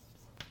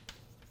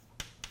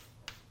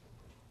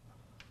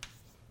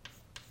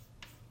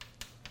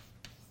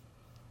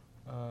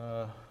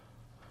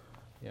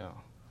yeah.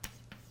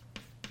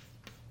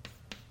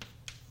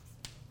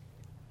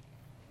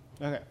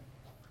 Okay.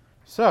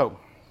 So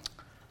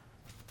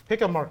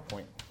pick a mark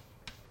point.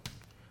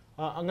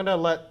 I'm going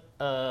to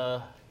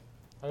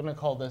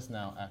call this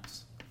now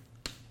x,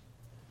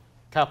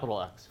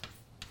 capital X.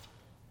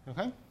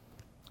 Okay?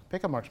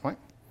 Pick a mark point.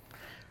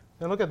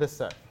 Then look at this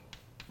set.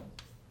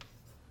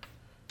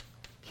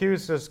 Q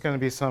is just going to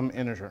be some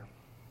integer,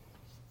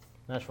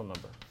 natural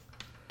number.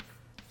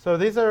 So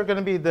these are going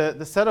to be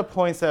the set of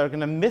points that are going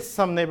to miss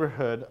some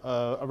neighborhood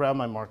around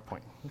my mark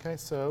point. Okay,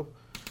 so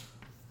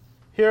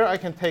here I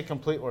can take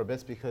complete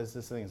orbits because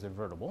this thing is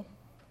invertible.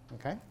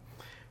 Okay,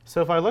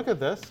 so if I look at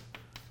this,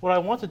 what I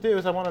want to do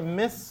is I want to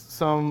miss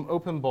some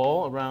open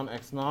ball around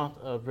x0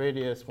 of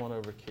radius 1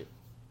 over q.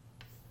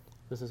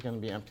 This is going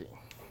to be empty.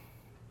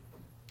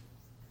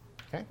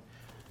 Okay,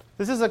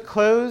 this is a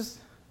closed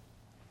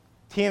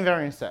T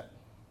invariant set.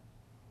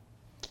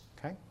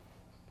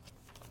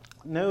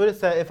 notice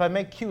that if I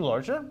make Q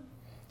larger,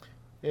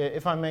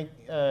 this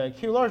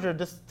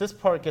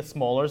part gets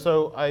smaller,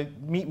 so I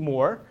meet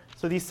more.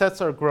 So these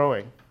sets are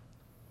growing.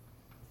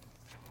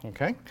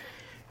 Okay?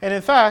 And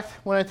in fact,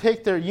 when I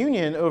take their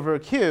union over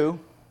Q,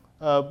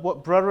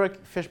 what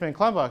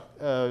Broderick-Fishman-Kleinbach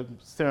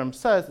theorem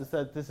says is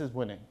that this is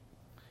winning.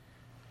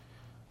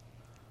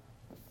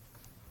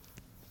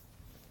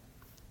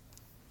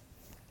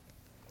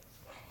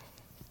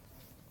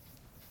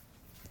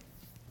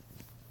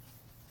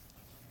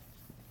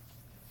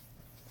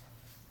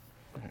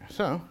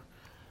 So,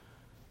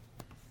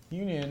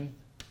 union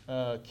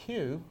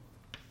Q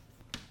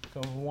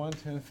going from 1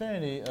 to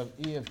infinity of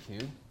E of Q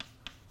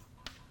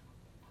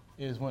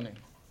is winning.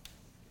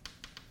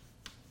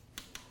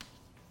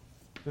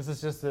 This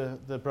is just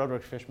the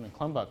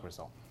Broderick-Fishman-Kleinbach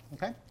result.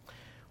 Okay?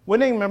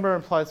 Winning, remember,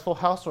 implies full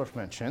Hausdorff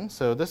mention.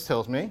 So this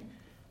tells me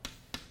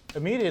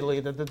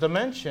immediately that the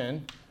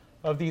dimension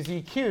of these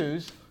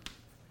EQs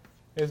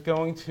is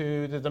going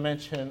to the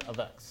dimension of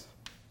X.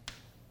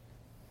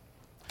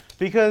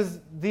 Because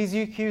these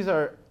EQs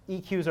are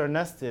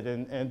nested,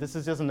 and this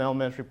is just an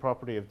elementary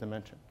property of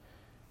dimension.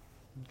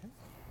 Okay?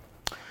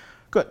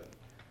 Good.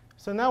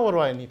 So now what do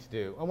I need to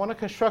do? I want to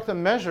construct a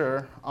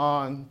measure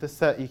on the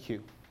set EQ.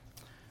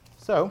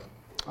 So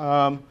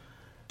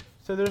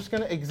there's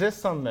going to exist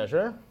some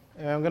measure,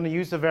 and I'm going to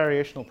use the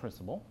variational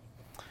principle.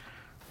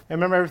 And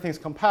remember, everything's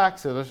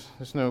compact, so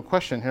there's no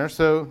question here.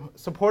 So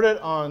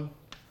supported on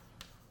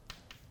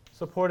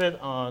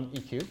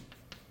EQ.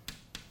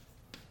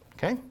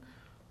 Okay?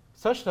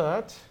 Such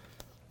that,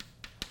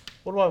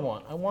 what do I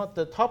want? I want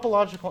the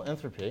topological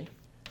entropy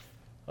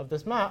of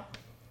this map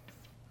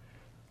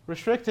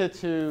restricted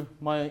to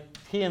my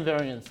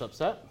T-invariant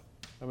subset.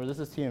 Remember, this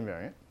is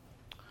T-invariant.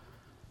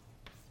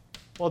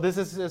 Well, this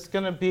is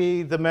going to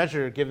be the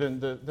measure given,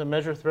 the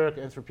measure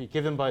theoretical entropy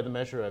given by the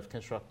measure I've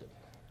constructed.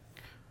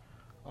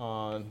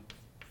 Okay,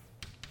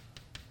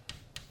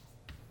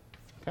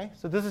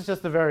 so this is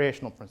just the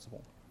variational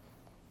principle.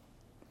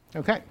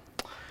 Okay.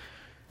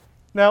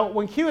 Now,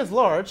 when Q is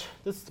large,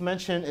 this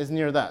dimension is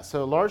near that.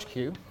 So large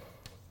Q,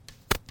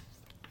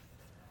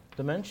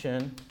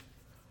 dimension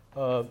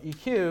of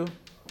EQ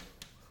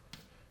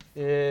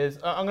is,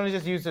 I'm going to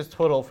just use this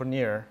total for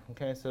near.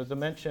 Okay, so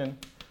dimension,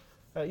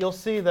 you'll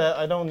see that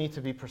I don't need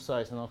to be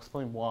precise, and I'll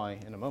explain why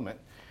in a moment.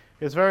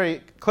 It's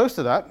very close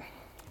to that.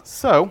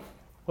 So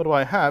what do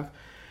I have?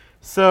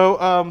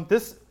 So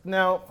this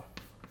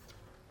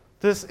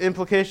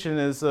implication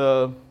is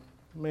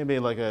maybe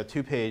like a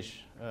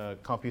 2-page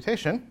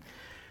computation.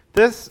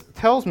 This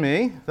tells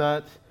me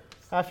that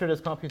after this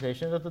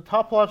computation, that the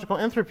topological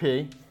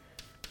entropy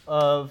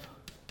of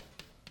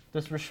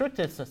this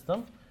restricted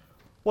system,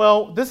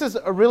 well, this is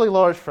a really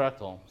large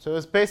fractal. So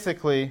it's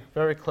basically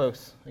very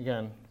close,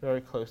 again,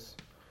 very close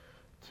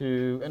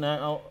to, and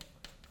I'll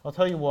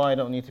tell you why I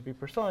don't need to be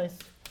precise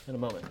in a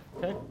moment,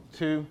 okay,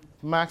 to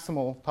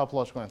maximal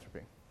topological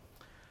entropy.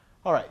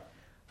 All right,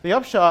 the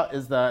upshot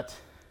is that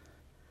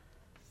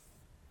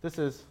this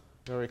is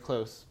very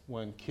close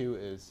when Q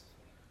is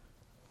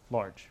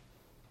large.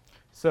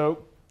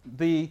 So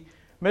the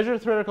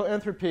measured theoretical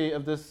entropy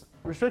of this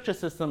restricted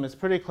system is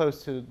pretty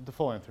close to the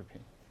full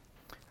entropy.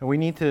 And we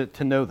need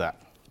to know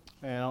that.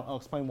 And I'll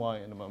explain why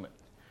in a moment.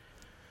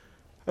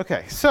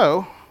 OK,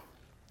 so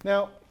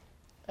now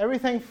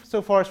everything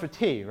so far is for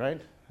T, right?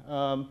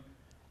 I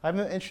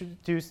haven't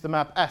introduced the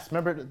map S.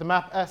 Remember, the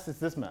map S is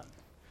this map.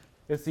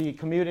 It's the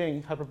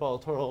commuting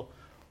hyperbolic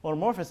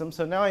automorphism.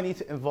 So now I need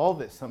to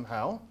involve it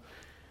somehow.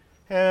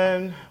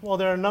 And, well,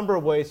 there are a number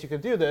of ways you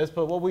could do this,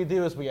 but what we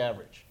do is we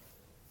average.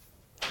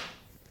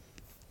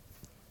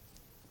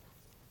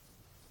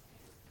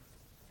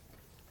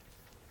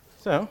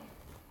 So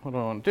what do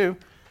I want to do?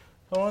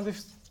 I want to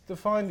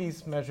define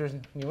these measures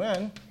mu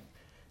n,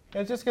 and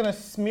it's just going to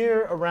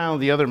smear around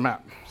the other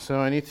map. So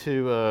I need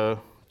to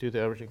do the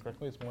averaging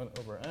correctly. It's 1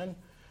 over n,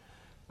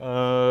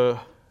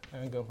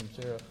 and go from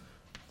 0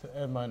 to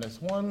n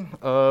minus 1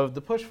 of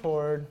the push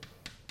forward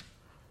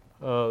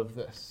of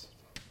this,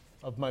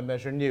 of my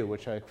measure nu,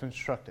 which I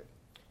constructed.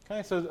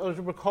 Okay, so I'll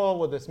recall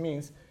what this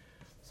means.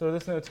 So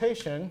this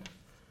notation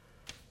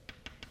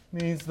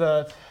means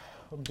that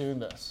I'm doing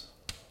this.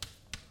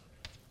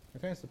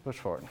 Okay, so push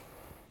forward.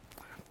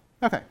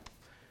 Okay,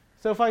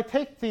 so if I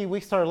take the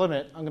weak star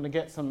limit, I'm going to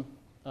get some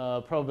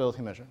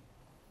probability measure.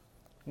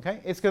 Okay,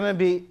 it's going to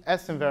be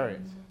S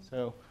invariant.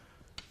 So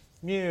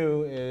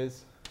mu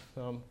is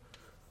some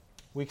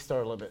weak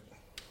star limit.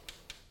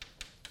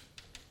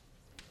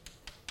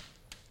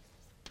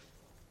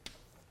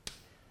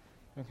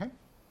 Okay,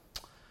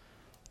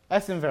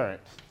 S invariant,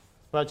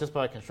 but just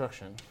by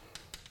construction.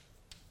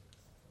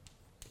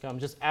 Okay, I'm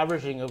just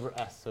averaging over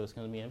S, so it's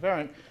going to be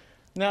invariant.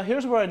 Now,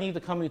 here's where I need the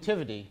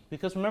commutivity,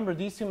 because remember,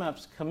 these two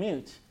maps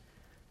commute.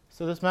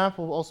 So this map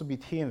will also be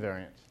T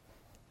invariant.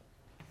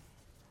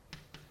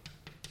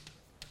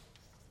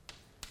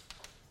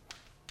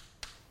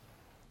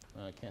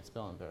 I can't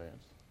spell invariant.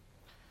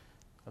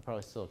 I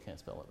probably still can't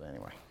spell it, but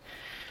anyway.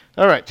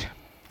 All right,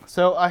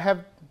 so I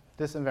have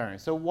this invariant.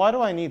 So why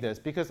do I need this?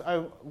 Because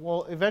I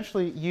will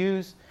eventually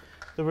use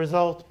the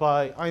result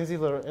by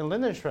Einsiedler and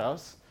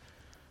Lindenstrauss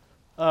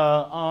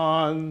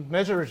on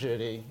measure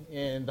rigidity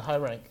in the high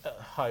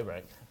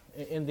rank,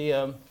 in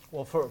the,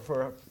 well,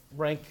 for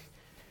rank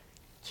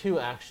 2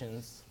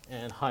 actions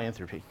and high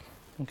entropy.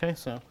 Okay,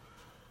 so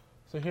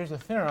here's a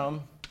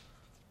theorem.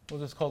 We'll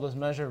just call this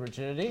measure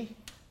rigidity.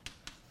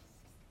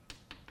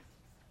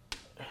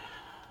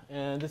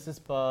 And this is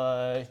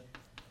by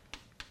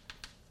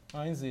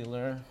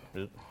Einsiedler.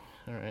 All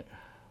right.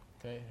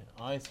 Okay,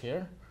 I's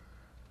here.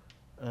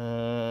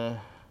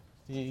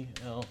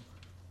 D-L-E-R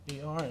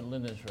and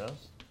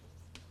Lindenstrauss.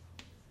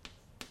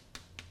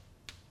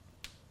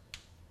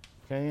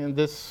 Okay, and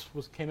this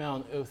came out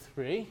in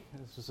 2003.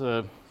 This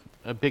was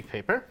a big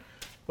paper.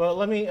 But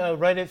let me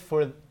write it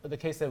for the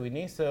case that we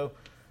need. So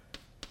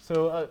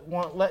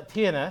let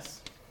T and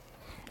S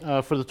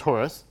for the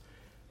torus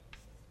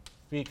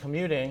be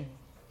commuting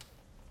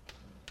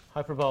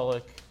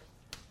hyperbolic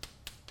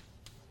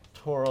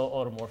toral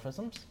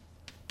automorphisms.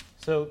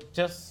 So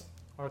just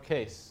our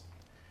case.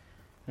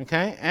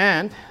 Okay,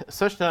 and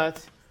such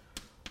that,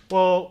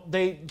 well,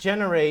 they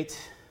generate,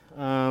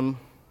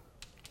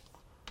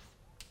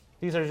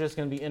 these are just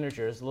going to be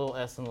integers, little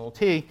s and little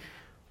t.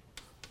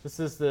 This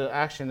is the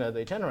action that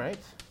they generate.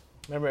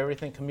 Remember,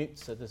 everything commutes,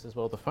 so this is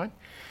well defined.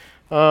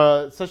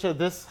 Such that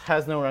this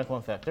has no rank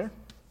 1 factor.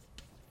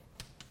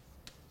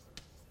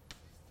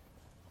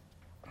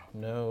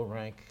 No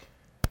rank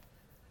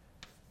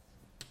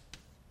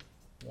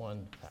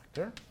 1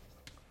 factor.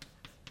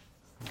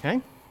 Okay.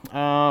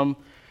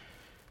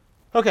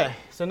 Okay,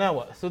 so now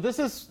what? So this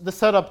is the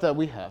setup that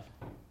we have.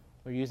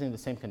 We're using the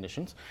same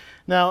conditions.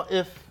 Now,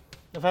 if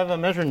I have a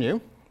measure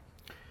nu,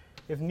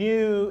 if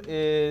nu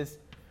is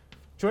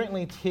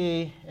jointly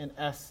T and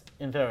S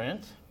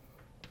invariant,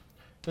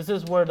 this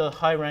is where the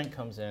high rank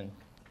comes in.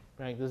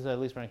 Right? This is at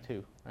least rank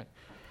 2. Right?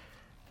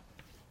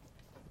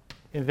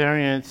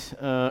 Invariant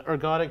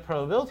ergodic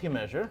probability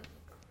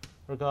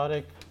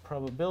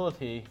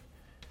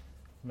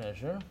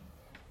measure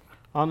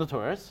on the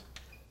torus.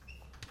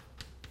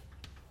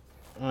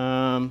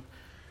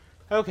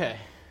 Okay.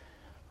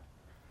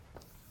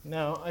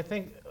 Now, I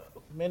think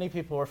many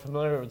people are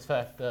familiar with the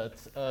fact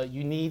that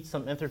you need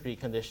some entropy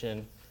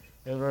condition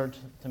in order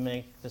to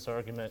make this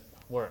argument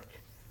work.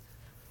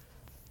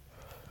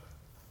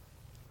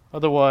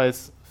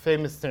 Otherwise,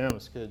 famous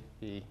theorems could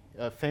be,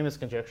 famous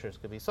conjectures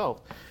could be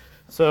solved.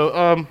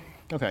 So,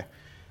 okay.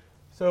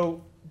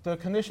 So the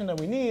condition that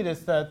we need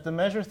is that the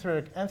measure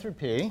theoretic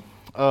entropy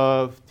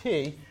of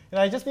T, and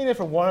I just need it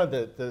for one of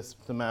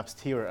the maps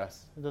T or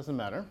S, it doesn't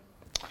matter,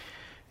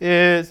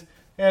 is,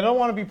 and I don't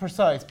want to be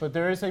precise, but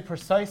there is a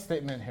precise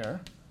statement here,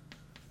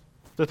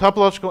 the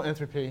topological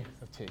entropy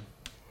of T.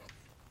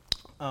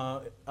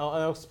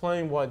 I'll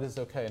explain why this is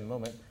OK in a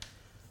moment.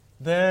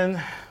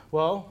 Then,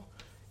 well,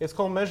 it's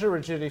called measure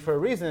rigidity for a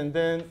reason.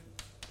 Then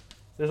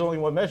there's only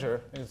one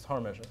measure, and it's Haar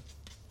measure.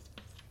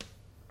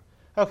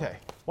 OK,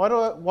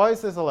 why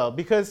is this allowed?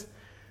 Because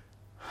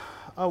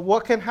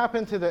what can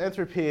happen to the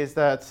entropy is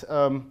that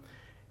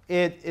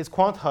it is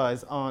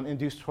quantized on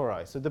induced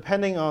tori. So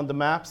depending on the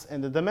maps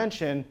and the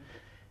dimension,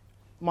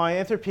 my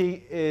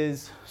entropy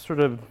is sort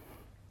of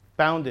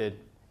bounded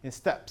in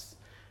steps.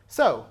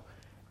 So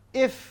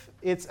if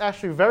it's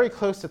actually very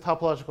close to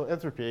topological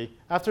entropy,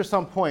 after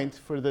some point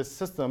for this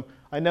system,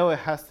 I know it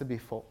has to be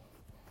full.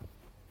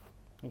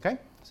 OK?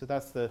 So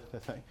that's the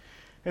thing.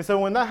 And so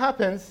when that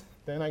happens,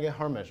 then I get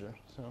Haar measure.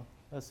 So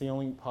that's the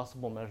only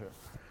possible measure.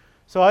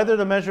 So either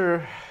the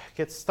measure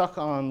gets stuck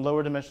on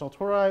lower dimensional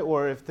tori,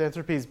 or if the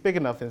entropy is big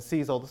enough and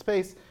sees all the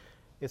space,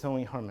 it's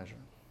only Haar measure.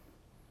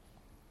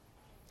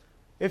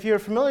 If you're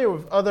familiar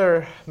with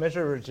other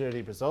measure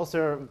rigidity results,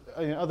 there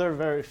are other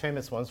very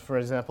famous ones. For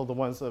example, the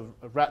ones of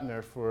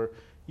Ratner for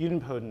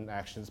unipotent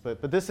actions.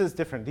 But this is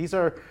different. These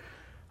are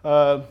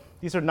not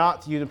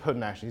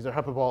unipotent actions. These are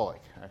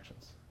hyperbolic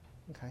actions.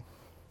 Okay.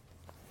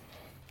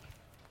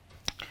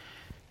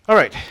 All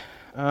right.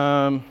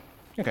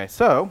 Okay.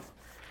 So,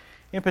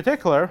 in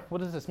particular, what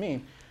does this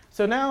mean?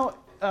 So now,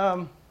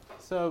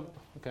 so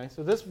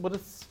this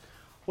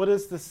what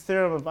does this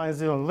theorem of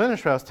Einsiedler and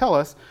Lindenstrauss tell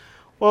us?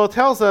 Well, it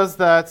tells us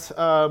that,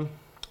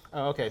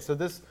 OK, so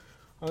this,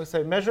 I'm going to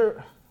say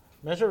measure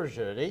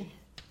rigidity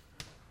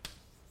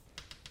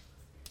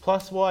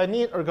plus, well, I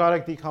need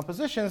ergodic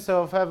decomposition.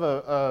 So if I have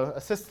a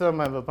system,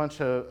 I have a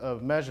bunch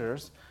of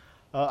measures,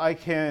 I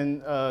can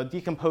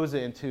decompose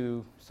it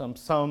into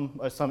some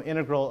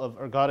integral of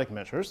ergodic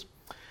measures.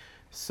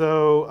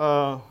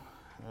 So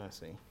let's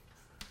see,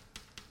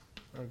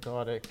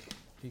 ergodic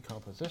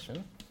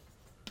decomposition.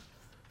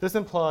 This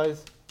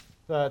implies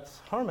that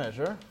Haar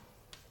measure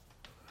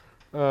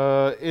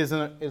is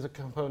a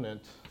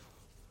component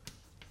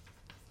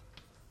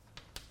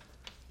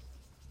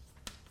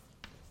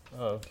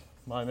of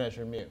my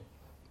measure mu.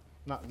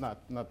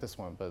 Not this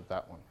one, but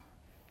that one,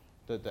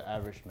 the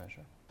average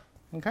measure.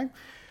 Okay?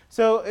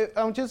 So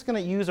I'm just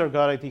going to use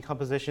ergodic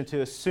decomposition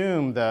to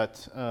assume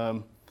that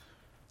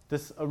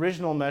this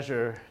original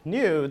measure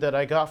nu that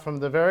I got from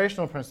the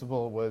variational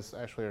principle was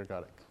actually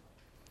ergodic.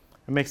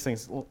 It makes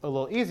things a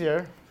little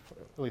easier,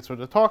 at least for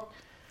the talk.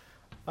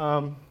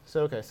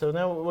 So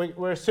now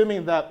we're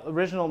assuming that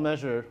original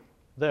measure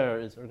there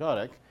is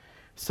ergodic.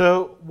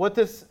 So what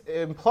this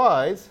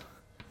implies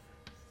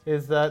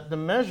is that the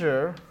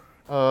measure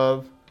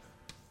of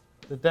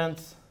the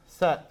dense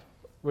set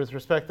with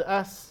respect to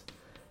S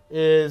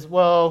is,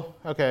 well,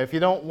 okay, if you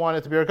don't want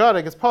it to be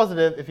ergodic, it's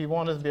positive. If you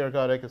want it to be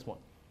ergodic, it's 1.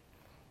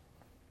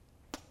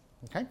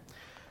 Okay?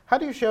 How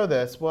do you show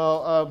this?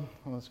 Well,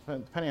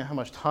 depending on how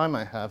much time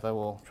I have, I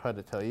will try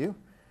to tell you.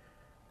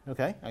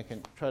 Okay, I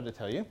can try to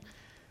tell you.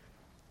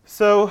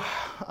 So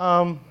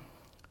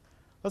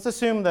let's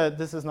assume that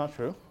this is not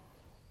true.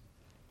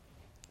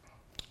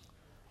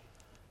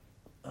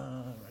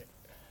 Right.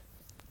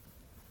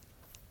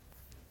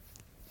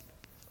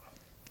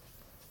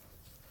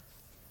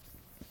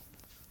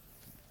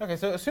 Okay,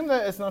 so assume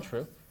that it's not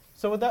true.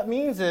 So what that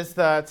means is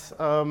that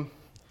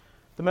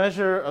the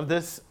measure of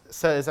this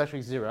set is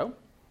actually 0.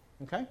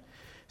 Okay?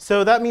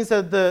 So that means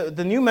that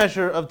the new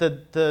measure of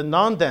the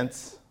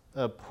non-dense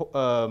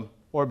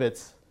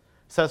orbits,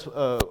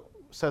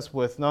 sets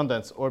with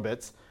non-dense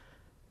orbits,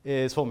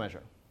 is full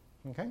measure.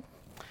 Okay?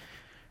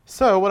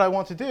 So what I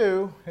want to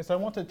do is I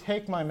want to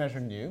take my measure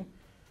nu,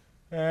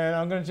 and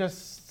I'm going to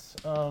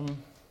just going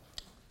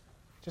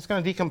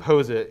to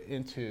decompose it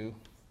into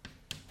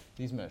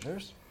these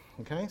measures.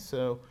 Okay?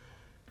 So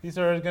these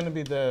are going to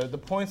be the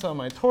points on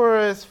my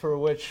torus for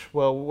which,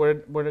 well,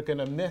 we're going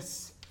to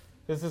miss.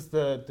 This is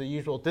the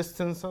usual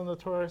distance on the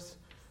torus.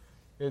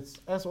 It's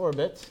S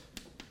orbit.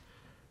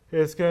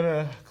 It's going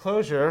to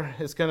closure.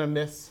 It's going to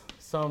miss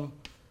some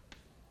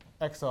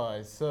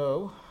xi's.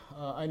 So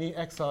I need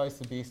xi's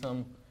to be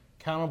some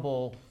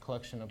countable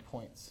collection of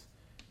points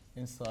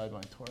inside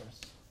my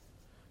torus.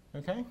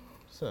 Okay?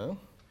 So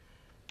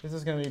this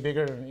is going to be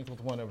bigger than or equal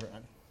to 1 over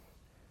n.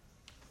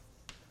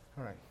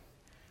 All right.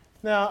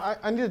 Now,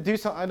 I need to do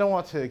something. I don't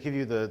want to give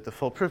you the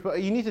full proof,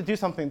 but you need to do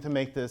something to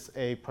make this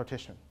a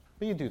partition.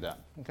 But you do that.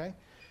 Okay?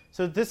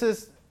 So this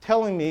is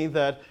telling me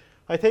that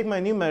I take my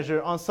new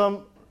measure on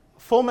some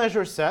full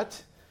measure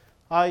set.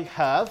 I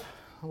have,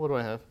 what do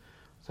I have?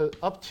 So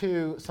up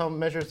to some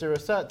measure 0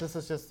 set, this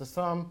is just the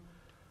sum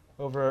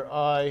over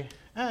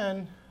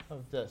I(n)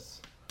 of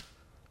this.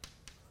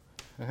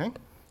 Okay?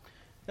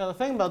 Now, the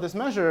thing about this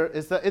measure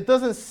is that it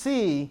doesn't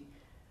see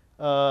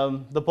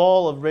the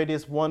ball of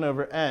radius 1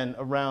 over n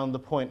around the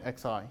point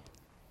xi.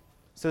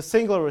 So it's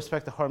singular with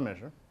respect to hard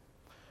measure.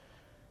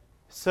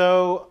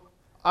 So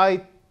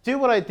I do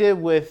what I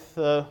did with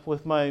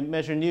my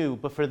measure nu,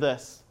 but for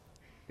this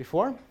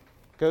before.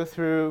 Go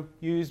through,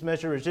 use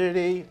measure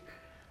rigidity,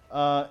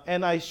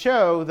 and I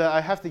show that I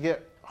have to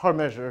get hard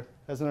measure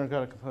as an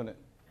ergodic component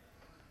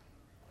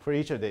for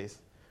each of these.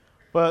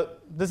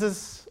 But this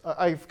is,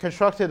 I've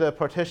constructed a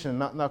partition,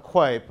 not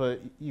quite,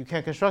 but you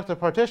can construct a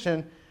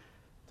partition.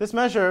 This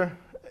measure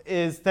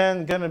is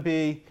then going to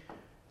be,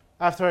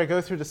 after I go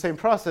through the same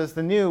process,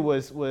 the nu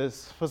was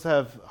supposed to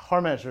have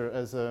hard measure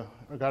as an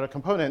ergodic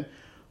component,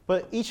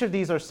 but each of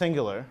these are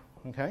singular,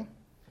 okay?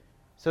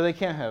 So they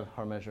can't have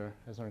hard measure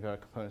as an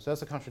ergodic component. So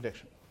that's a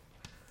contradiction.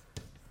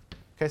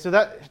 Okay, so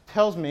that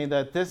tells me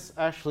that this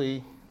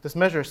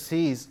measure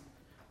sees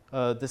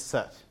this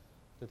set,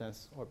 the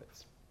dense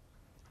orbits.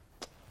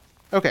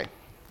 Okay,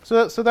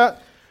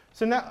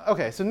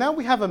 so now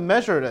we have a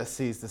measure that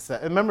sees the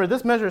set. And remember,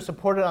 this measure is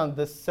supported on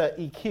this set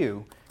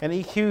EQ, and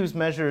EQs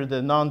measure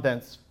the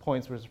non-dense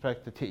points with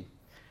respect to t.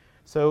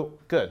 So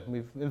good,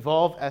 we've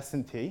involved S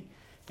and t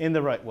in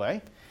the right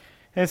way.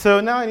 And so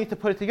now I need to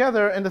put it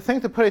together, and the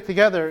thing to put it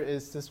together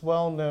is this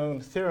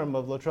well-known theorem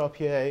of Le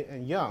Drapier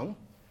and Young,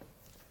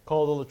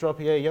 called the Le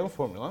Drapier-Young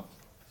formula.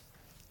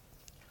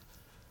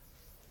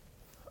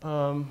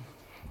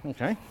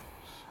 Okay,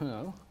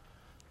 so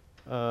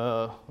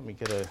let me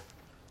get a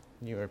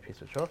newer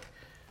piece of chalk.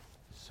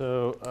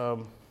 So,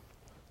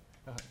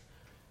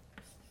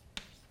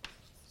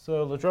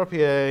 so Le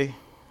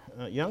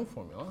Drapier-Young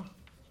formula.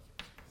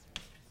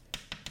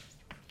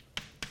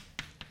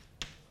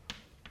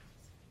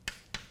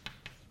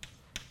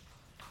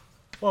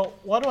 Well,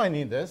 why do I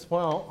need this?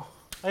 Well,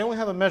 I only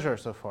have a measure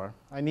so far.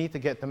 I need to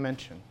get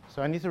dimension.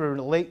 So I need to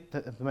relate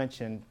the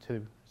dimension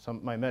to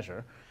my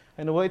measure.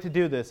 And the way to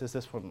do this is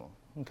this formula.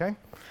 Okay?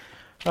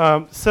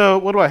 So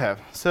what do I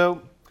have?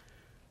 So,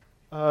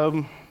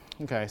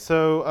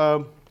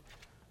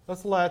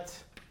 let's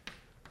let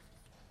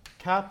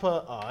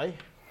kappa I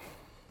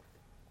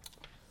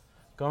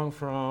going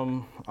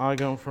from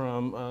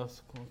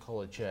let's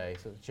call it j.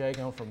 So j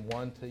going from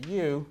 1 to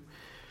u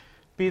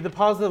be the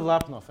positive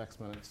Lyapunov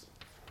exponents.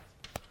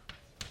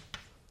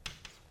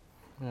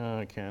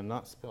 I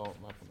cannot spell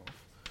Lyapunov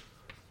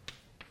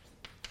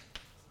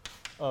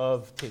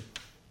of t.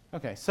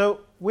 Okay,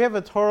 so we have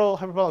a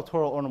hyperbolic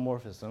toral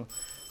automorphism.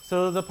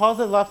 So the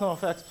positive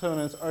Lyapunov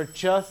exponents are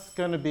just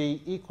going to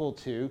be equal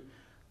to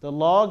the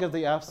log of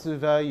the absolute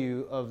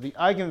value of the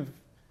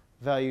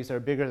eigenvalues that are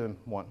bigger than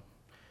 1.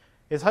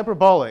 It's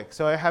hyperbolic,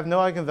 so I have no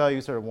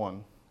eigenvalues that are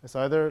 1. It's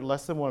either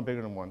less than 1 or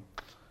bigger than 1.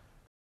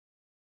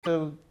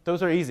 So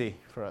those are easy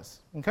for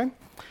us. Okay?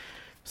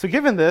 So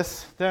given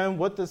this, then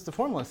what does the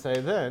formula say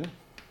then?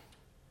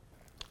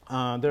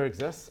 There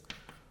exists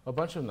a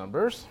bunch of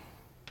numbers,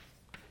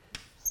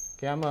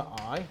 gamma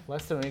I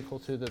less than or equal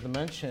to the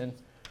dimension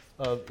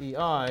of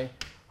EI.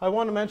 I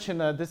want to mention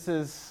that this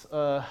is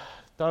done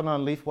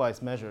on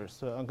leafwise measures,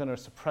 so I'm going to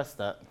suppress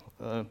that,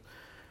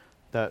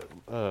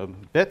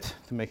 bit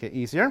to make it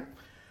easier.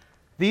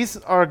 These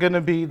are going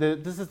to be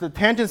this is the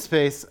tangent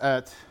space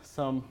at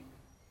some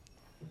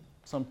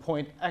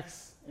point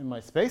x in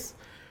my space,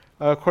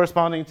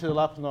 corresponding to the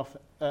Lyapunov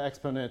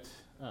exponent.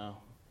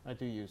 I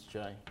do use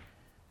j,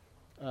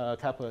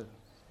 kappa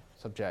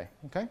sub j.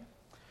 Okay.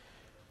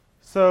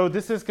 So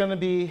this is going to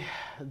be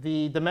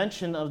the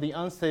dimension of the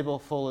unstable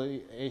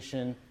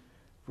foliation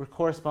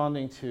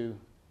corresponding to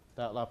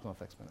that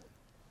Lyapunov exponent.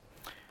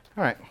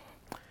 All right.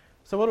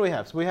 So what do we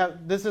have? So we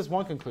have, this is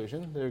one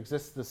conclusion. There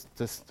exists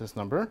this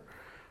number.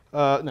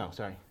 No,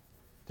 sorry.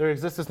 There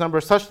exists this number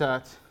such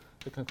that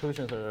the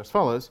conclusions are as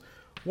follows.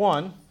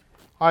 One,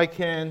 I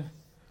can,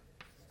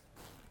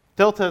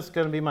 delta is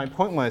going to be my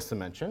pointwise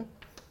dimension.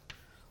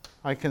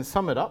 I can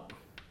sum it up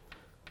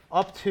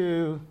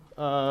to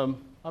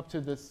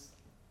this,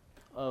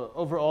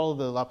 over all of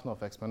the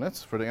Lyapunov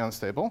exponents for the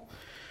unstable.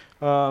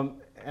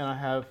 And I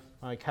have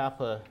my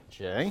kappa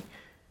j,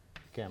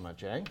 gamma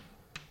j.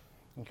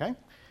 Okay?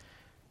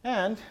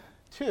 And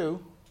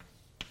two,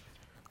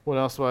 what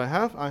else do I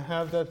have? I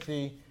have that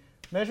the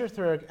measure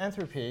theoretic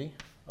entropy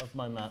of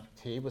my map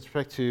T with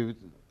respect to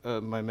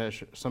my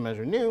measure, some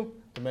measure nu,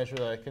 the measure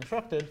that I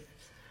constructed,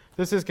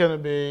 this is going to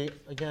be,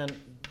 again,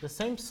 the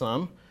same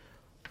sum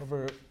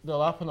over the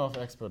Lyapunov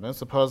exponents,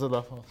 the positive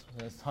Lyapunov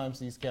exponents, times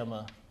these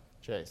gamma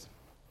j's.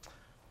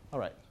 All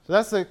right, so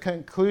that's the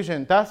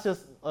conclusion. That's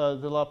just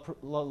the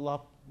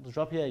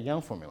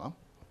Drapier-Young formula.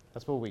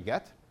 That's what we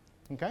get.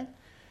 Okay?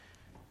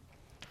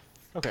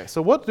 Okay,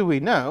 so what do we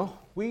know?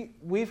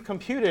 We've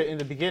computed in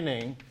the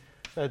beginning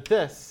that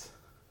this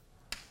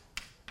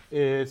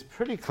is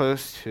pretty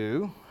close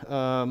to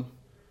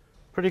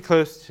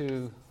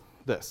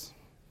this.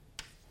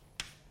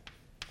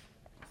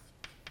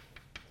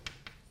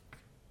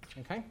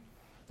 Okay,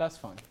 that's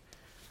fine.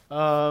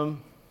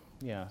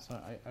 Yeah, so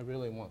I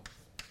really want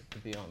to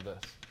be on this.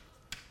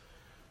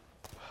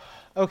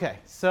 Okay,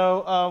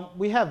 so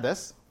we have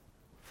this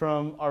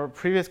from our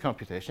previous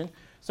computation.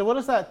 So what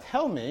does that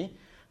tell me?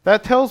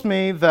 That tells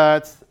me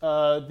that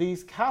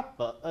these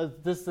kappa,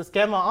 this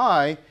gamma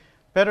I,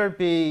 better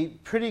be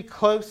pretty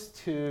close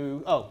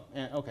to.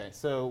 Okay.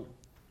 So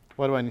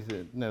why do I need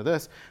to know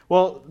this?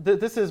 Well,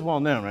 this is well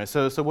known, right?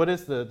 So what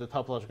is the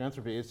topological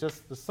entropy? It's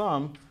just the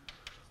sum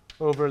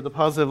over the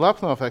positive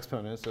Lyapunov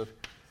exponents of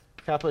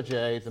kappa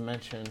j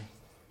dimension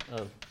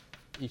of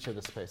each of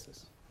the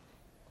spaces.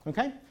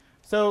 Okay.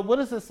 So what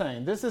is this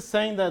saying? This is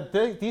saying that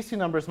these two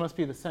numbers must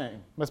be the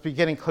same, must be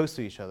getting close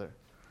to each other.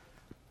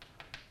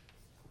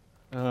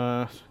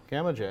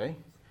 Gamma j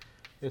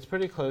is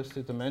pretty close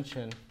to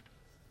dimension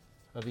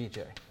of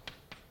EJ.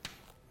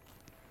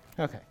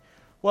 Okay.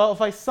 Well,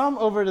 if I sum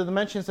over the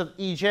dimensions of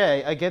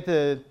EJ, I get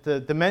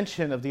the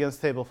dimension of the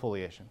unstable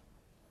foliation.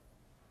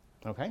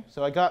 Okay.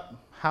 So I got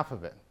half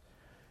of it.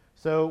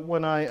 So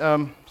when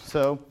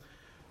so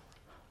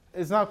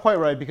it's not quite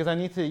right because I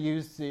need to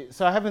use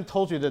so I haven't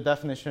told you the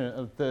definition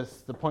of the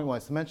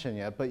pointwise dimension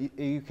yet, but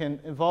you can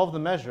involve the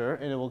measure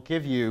and it will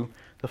give you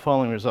the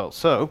following results.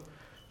 So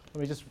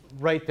let me just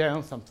write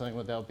down something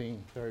without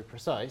being very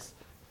precise.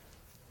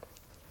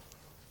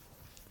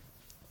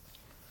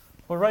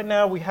 Well, right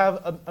now we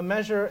have a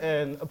measure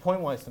and a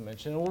pointwise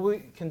dimension. What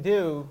we can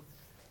do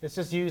is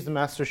just use the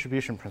mass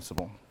distribution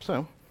principle.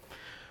 So,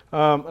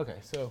 okay,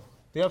 so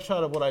the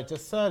upshot of what I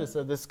just said is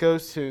that this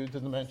goes to the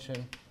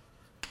dimension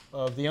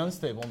of the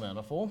unstable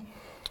manifold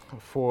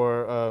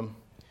for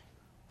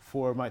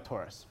my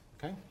torus.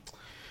 Okay.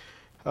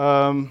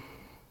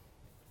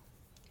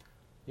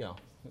 Yeah,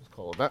 let's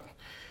call it that.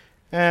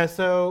 And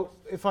so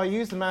if I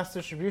use the mass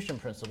distribution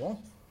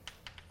principle,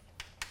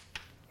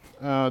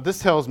 this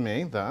tells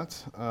me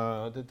that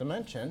the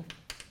dimension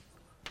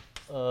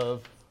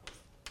of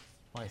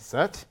my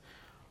set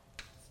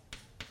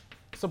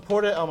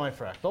supported on my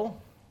fractal,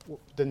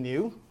 the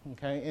nu,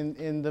 okay,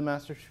 in the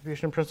mass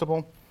distribution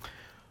principle,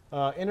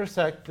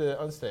 intersect the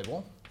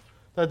unstable,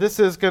 that this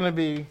is going to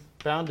be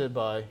bounded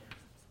by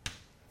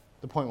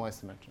the pointwise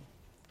dimension.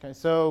 Okay,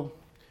 so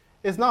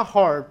it's not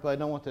hard, but I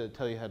don't want to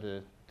tell you how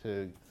to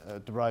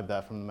derive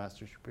that from the mass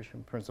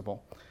distribution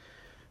principle.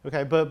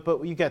 Okay,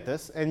 but you get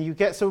this, and you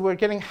get, so we're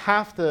getting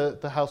half the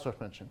Hausdorff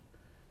dimension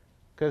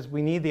because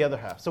we need the other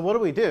half. So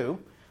what do?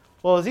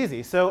 Well, it's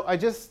easy. So I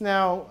just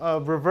now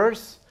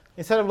reverse,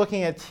 instead of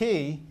looking at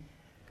T,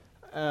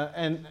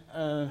 instead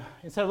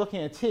of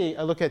looking at T,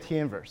 I look at T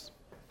inverse.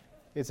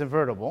 It's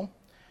invertible.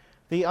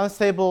 The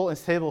unstable and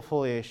stable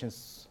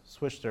foliations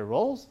switch their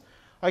roles.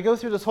 I go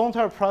through this whole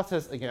entire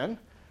process again,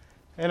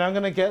 and I'm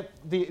going to get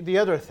the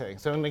other thing.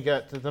 So I'm going to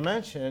get the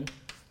dimension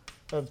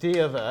of D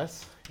of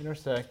S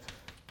intersect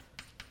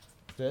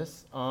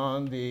this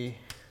on the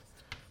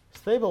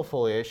stable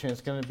foliation is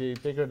going to be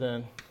bigger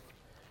than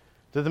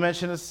the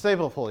dimension of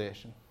stable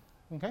foliation.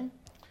 Okay?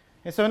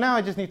 And so now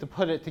I just need to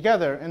put it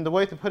together. And the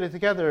way to put it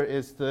together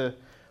is the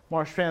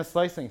Marsh-Strand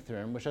slicing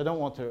theorem, which I don't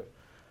want to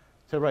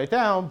to write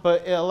down,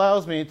 but it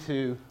allows me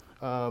to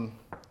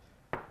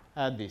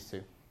add these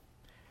two.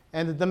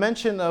 And the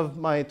dimension of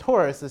my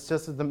torus is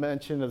just the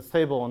dimension of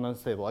stable and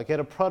unstable. I get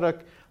a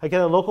product, I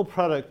get a local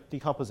product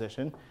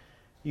decomposition.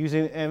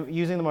 Using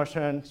the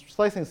Marchand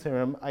slicing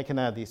theorem, I can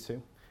add these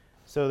two.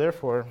 So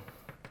therefore,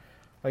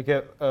 I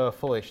get a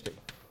full HD.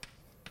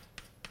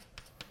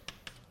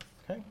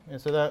 Okay,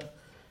 and so that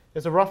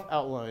is a rough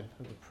outline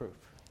of the proof.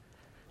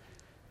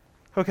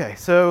 Okay,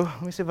 so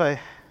let me see if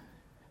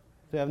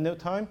do I have no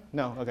time?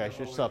 No, okay, I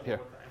should stop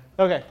here.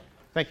 Okay,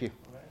 thank you.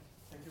 All right.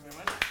 Thank you very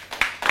much.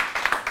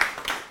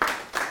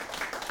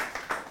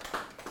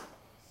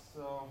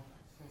 So,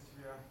 since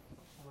we are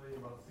already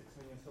about 6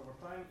 minutes over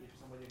time, if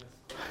somebody has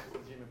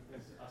questions, Jimmy,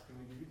 please ask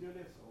him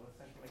individually. So let's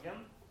thank him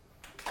again.